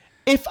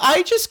 If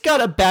I just got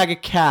a bag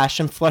of cash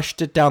and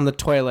flushed it down the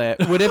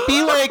toilet, would it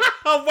be like...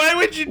 Why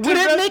would you do Would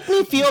it that? make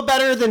me feel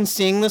better than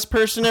seeing this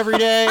person every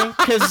day?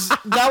 Because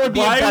that would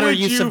be a better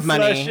use of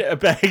money. Flush a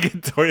bag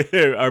of toilet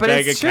or But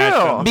bag it's of cash? true. down the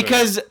toilet?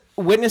 Because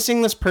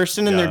witnessing this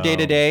person in their No.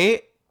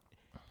 day-to-day,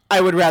 I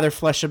would rather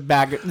flush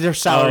their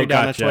salary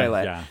down gotcha, the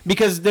toilet. yeah.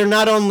 Because they're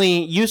not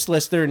only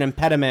useless, they're an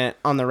impediment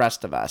on the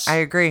rest of us. I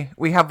agree.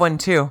 We have one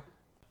too.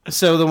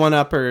 So the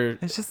one-upper...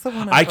 It's just the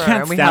one. I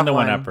can't stand the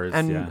one-uppers,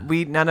 and yeah.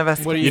 we none of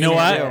us. What do You know do?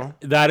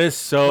 what? That is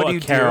so What do a you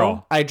do?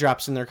 Carol. Eye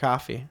drops in their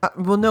coffee.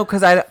 Well, no,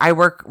 because I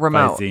work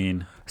remote.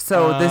 Zine.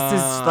 So this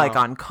is like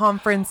on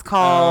conference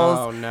calls.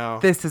 Oh, no.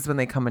 This is when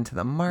they come into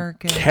the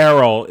market.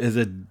 Carol is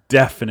a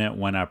definite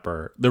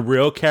one-upper. The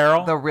real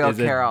Carol. The real is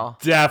a Carol.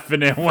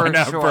 definite For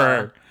one-upper.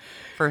 sure.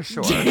 For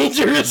sure.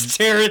 Dangerous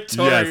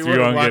territory. Yes, we we're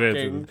won't get walking.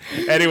 into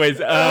this. Anyways,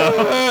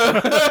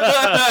 that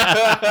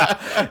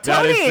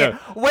Tony, is so-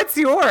 what's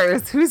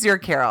yours? Who's your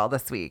Carol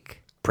this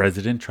week?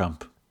 President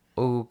Trump.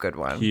 Oh, good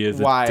one. He is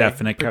Why, a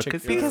definite Carol.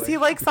 particularly? Because he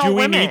likes all Do we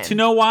women. need to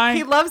know why?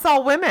 He loves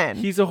all women.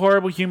 He's a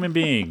horrible human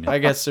being. I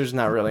guess there's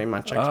not really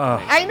much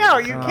explanation. I know,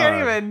 you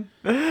can't even.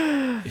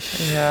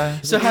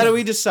 Yeah. So how do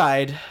we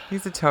decide?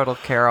 He's a total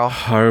Carol.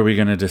 How are we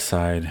going to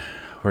decide?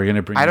 We're going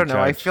to bring I a don't know.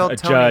 I judge. feel a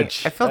Tony.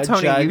 judge. I feel A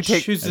Tony. You judge?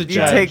 take Who's the you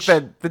judge?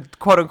 take the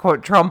quote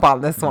unquote Trump on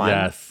this one.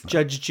 Yes.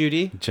 Judge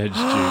Judy? Judge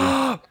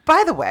Judy.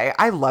 By the way,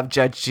 I love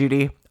Judge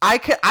Judy.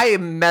 I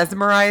am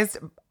mesmerized,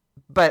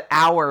 but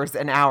hours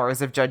and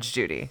hours of Judge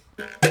Judy.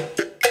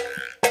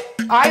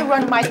 I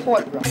run my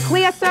courtroom.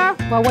 Clear, sir?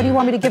 Well, what do you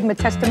want me to give him, a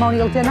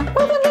testimonial dinner?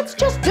 Well, then let's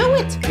just do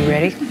it. You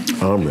ready?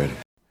 I'm ready.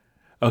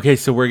 Okay,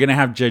 so we're going to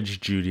have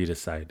Judge Judy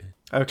decide.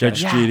 Okay.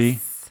 Judge Yes. Judy.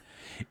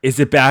 Is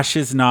it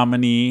Bash's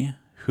nominee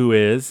who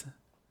is?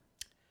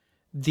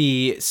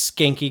 The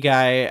skanky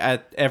guy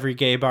at every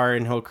gay bar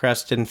in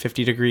Hillcrest in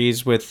 50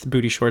 degrees with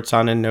booty shorts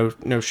on and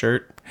no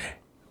shirt.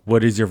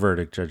 What is your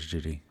verdict, Judge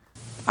Judy?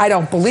 I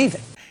don't believe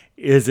it.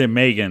 Is it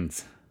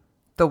Megan's?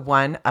 The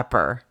one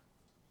upper,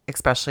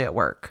 especially at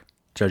work.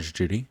 Judge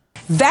Judy?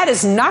 That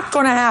is not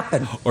going to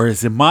happen. Or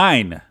is it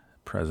mine,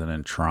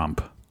 President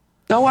Trump?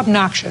 So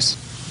obnoxious.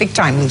 Big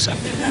time loser.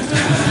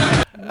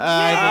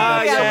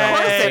 Yeah, of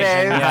course it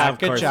is. Yeah, of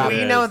good course job. it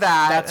We is. know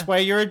that. That's why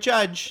you're a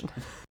judge.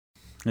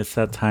 It's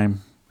that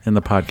time in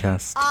the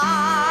podcast.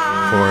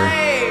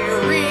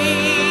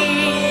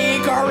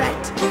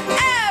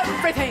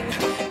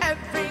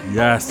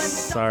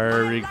 Yes,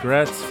 our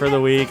regrets for the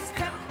week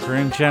or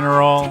in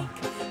general.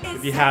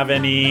 If you have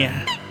any,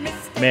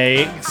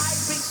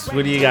 Megs,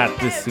 what do you got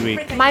this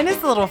week? Mine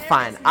is a little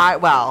fun.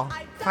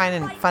 Fun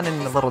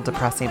and a little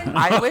depressing.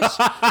 I wish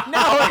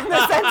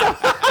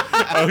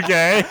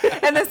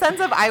in the sense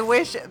of I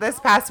wish this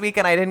past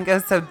weekend I didn't go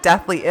so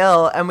deathly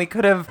ill and we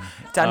could have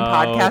done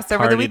podcasts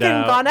over the partied weekend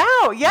and out. gone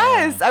out.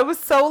 Yes, I was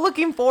so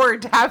looking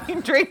forward to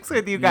having drinks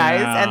with you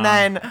guys, Yeah. and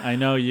then I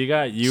know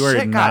you were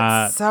shit not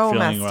got so feeling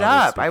messed well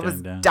this up. I was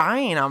weekend, yeah.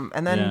 dying.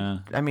 And then Yeah.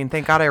 I mean,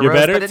 thank God I You're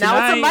rose. better But now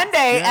it's a tonight.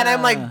 Monday, and I'm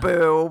Yeah. like,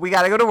 boo, we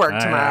got to go to work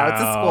tomorrow. It's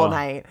a school Ow.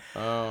 night.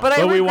 But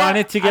we regret-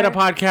 wanted to get a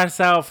I- podcast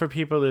out for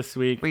people this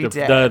week. We the,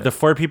 did. The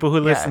 4 people who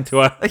listen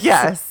to us.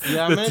 Yes.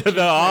 Yeah, I'm gonna choose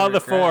my All the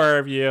regret. 4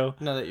 of you.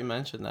 Now that you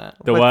mentioned that.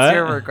 The What's what?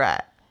 your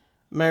regret?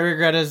 My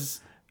regret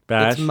is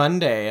Bash? it's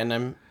Monday and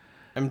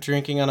I'm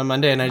drinking on a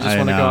Monday and I just I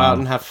want to go know. out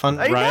and have fun.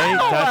 Right? know.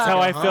 That's how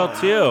I feel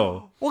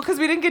too. Well, because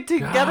we didn't get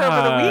together over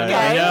the God, weekend.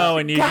 I know,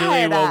 and usually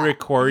God, we'll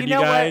record you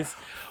know what? guys.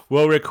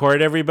 We'll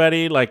record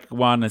everybody like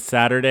on a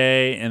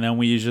Saturday, and then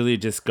we usually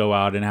just go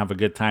out and have a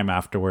good time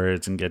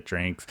afterwards and get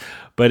drinks.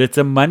 But it's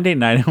a Monday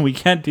night, and we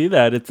can't do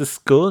that. It's a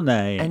school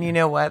night. And you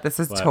know what? This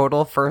is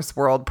total first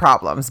world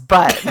problems,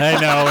 but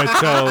I know, it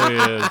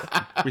totally is.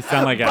 We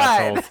sound like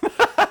assholes.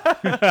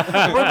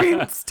 we're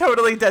being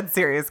totally dead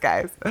serious,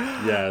 guys.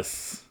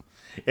 Yes.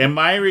 And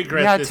my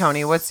regret Yeah, this-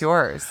 Tony, what's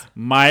yours?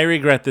 My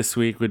regret this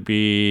week would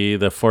be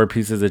the 4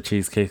 pieces of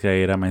cheesecake I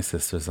ate at my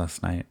sister's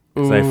last night.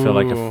 Because I feel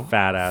like a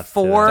fat ass.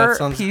 today. 4 That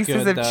sounds pieces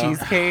good, of though.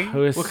 cheesecake. It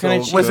was What so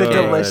kind of Was it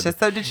cheesecake? delicious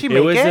though? Did she make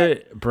It was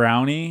it? a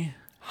brownie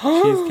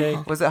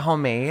cheesecake. Was it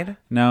homemade?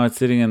 No, it's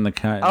sitting in the,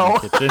 Oh.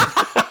 kitchen.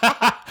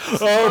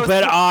 Oh,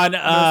 but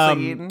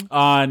eaten.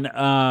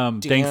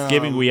 on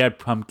Thanksgiving we had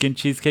pumpkin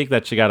cheesecake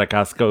that she got at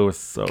Costco. It was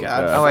so good.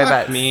 Oh, I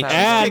bet. me. so.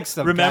 And Take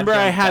some remember, I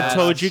goddamn had fat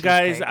told you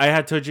guys,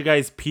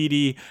 cheesecake.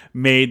 Petey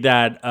made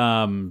that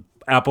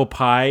apple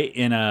pie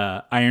in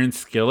a iron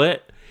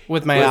skillet.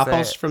 With my Was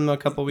apples it? from a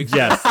couple weeks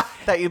Yes,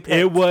 that you picked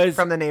it was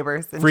from the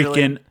neighbors. in freaking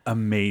Julie.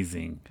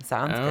 amazing.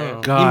 Sounds Oh.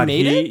 good. God,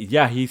 made it?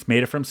 Yeah, he's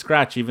made it from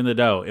scratch, even the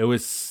dough. It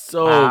was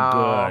so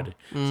Wow. good.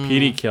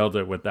 Petey killed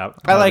it with that.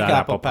 I like that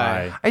apple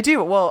pie. I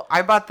do. Well,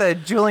 I bought the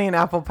Julian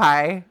apple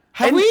pie.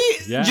 Have And- we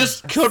Yeah.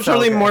 just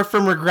totally good. morphed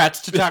from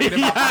regrets to talking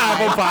about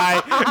apple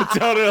pie,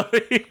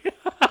 totally.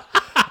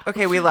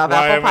 Okay, we love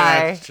Why apple am I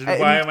pie, not-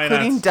 why am I not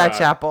including Dutch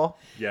stuck? apple.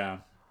 Yeah.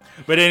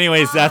 But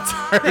anyways, that's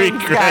our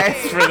Thanks,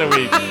 regrets guys. for the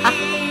week.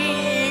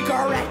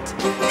 Regret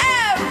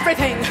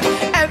everything,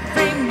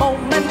 every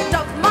moment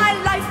of my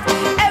life,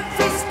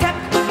 every step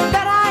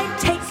that I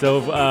take. So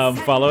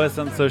follow us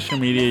on social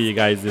media, you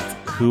guys. It's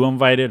Who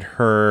Invited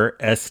Her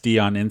SD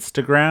on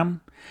Instagram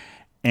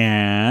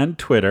and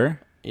Twitter.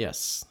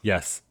 Yes.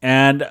 Yes.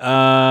 And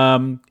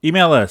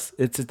email us.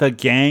 It's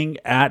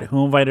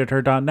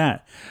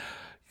thegang@whoinvitedher.net.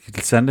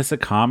 Send us a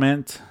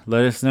comment.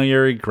 Let us know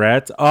your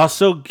regrets.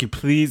 Also,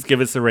 please give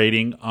us a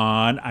rating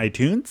on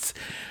iTunes.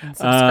 And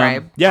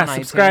subscribe. Yeah, on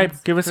subscribe.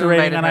 iTunes. Give us Who a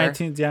rating on Invited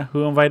Her? iTunes. Yeah,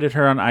 Who Invited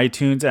Her on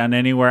iTunes and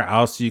anywhere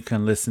else you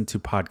can listen to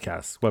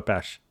podcasts. What,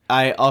 Bash?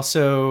 I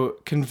also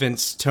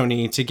convinced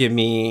Tony to give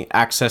me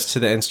access to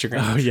the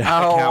Instagram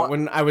account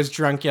when I was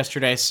drunk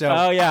yesterday. So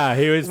Oh, yeah.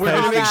 He was we're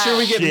gonna make sure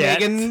we get shit.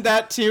 Megan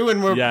that too,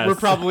 and we're Yes.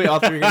 probably all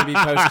three gonna be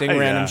posting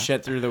random Yeah.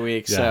 shit through the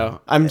week. Yeah.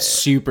 So I'm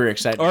super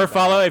excited. Or about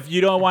follow, it. if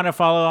you don't want to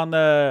follow on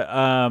the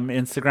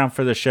Instagram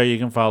for the show, you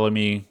can follow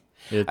me.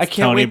 It's I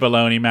can't Tony wait-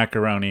 Baloney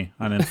Macaroni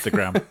on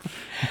Instagram.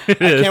 I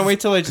can't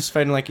wait till I just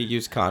find like a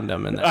used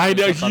condom and I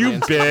know, you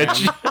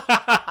bitch.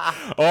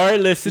 Or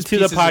listen to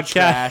the pieces of podcast.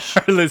 trash.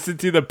 Or listen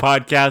to the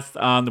podcast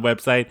on the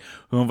website,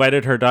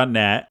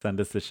 whoinvitedher.net.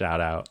 Send us a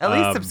shout out. At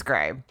least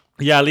subscribe.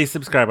 Yeah, at least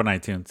subscribe on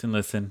iTunes and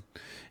listen.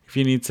 If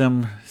you need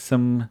some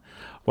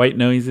white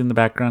noise in the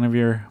background of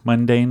your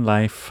mundane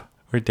life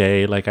or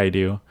day like I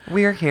do,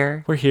 We're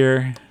here. we're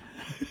here.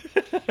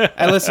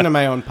 I listen to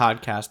my own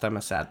podcast. I'm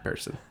a sad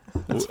person.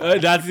 That's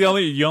the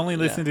only, you only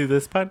listen to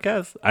this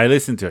podcast? I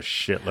listen to a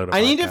shitload of I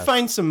need to podcasts.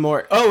 find some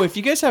more. Oh, if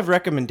you guys have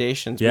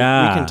recommendations, we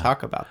Yeah. can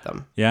talk about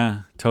them.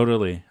 Yeah,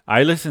 totally.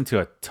 I listen to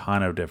a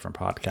ton of different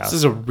podcasts. This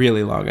is a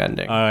really long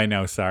ending. Oh, I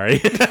know.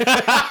 Sorry. All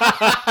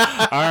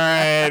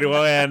right,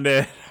 we'll end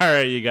it. All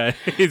right, you guys.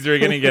 We're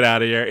going to get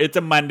out of here. It's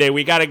a Monday.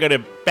 We got to go to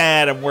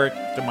bed and work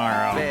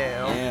tomorrow.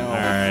 Boo.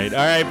 All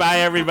right. Bye,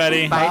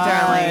 everybody.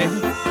 Bye,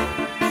 darling.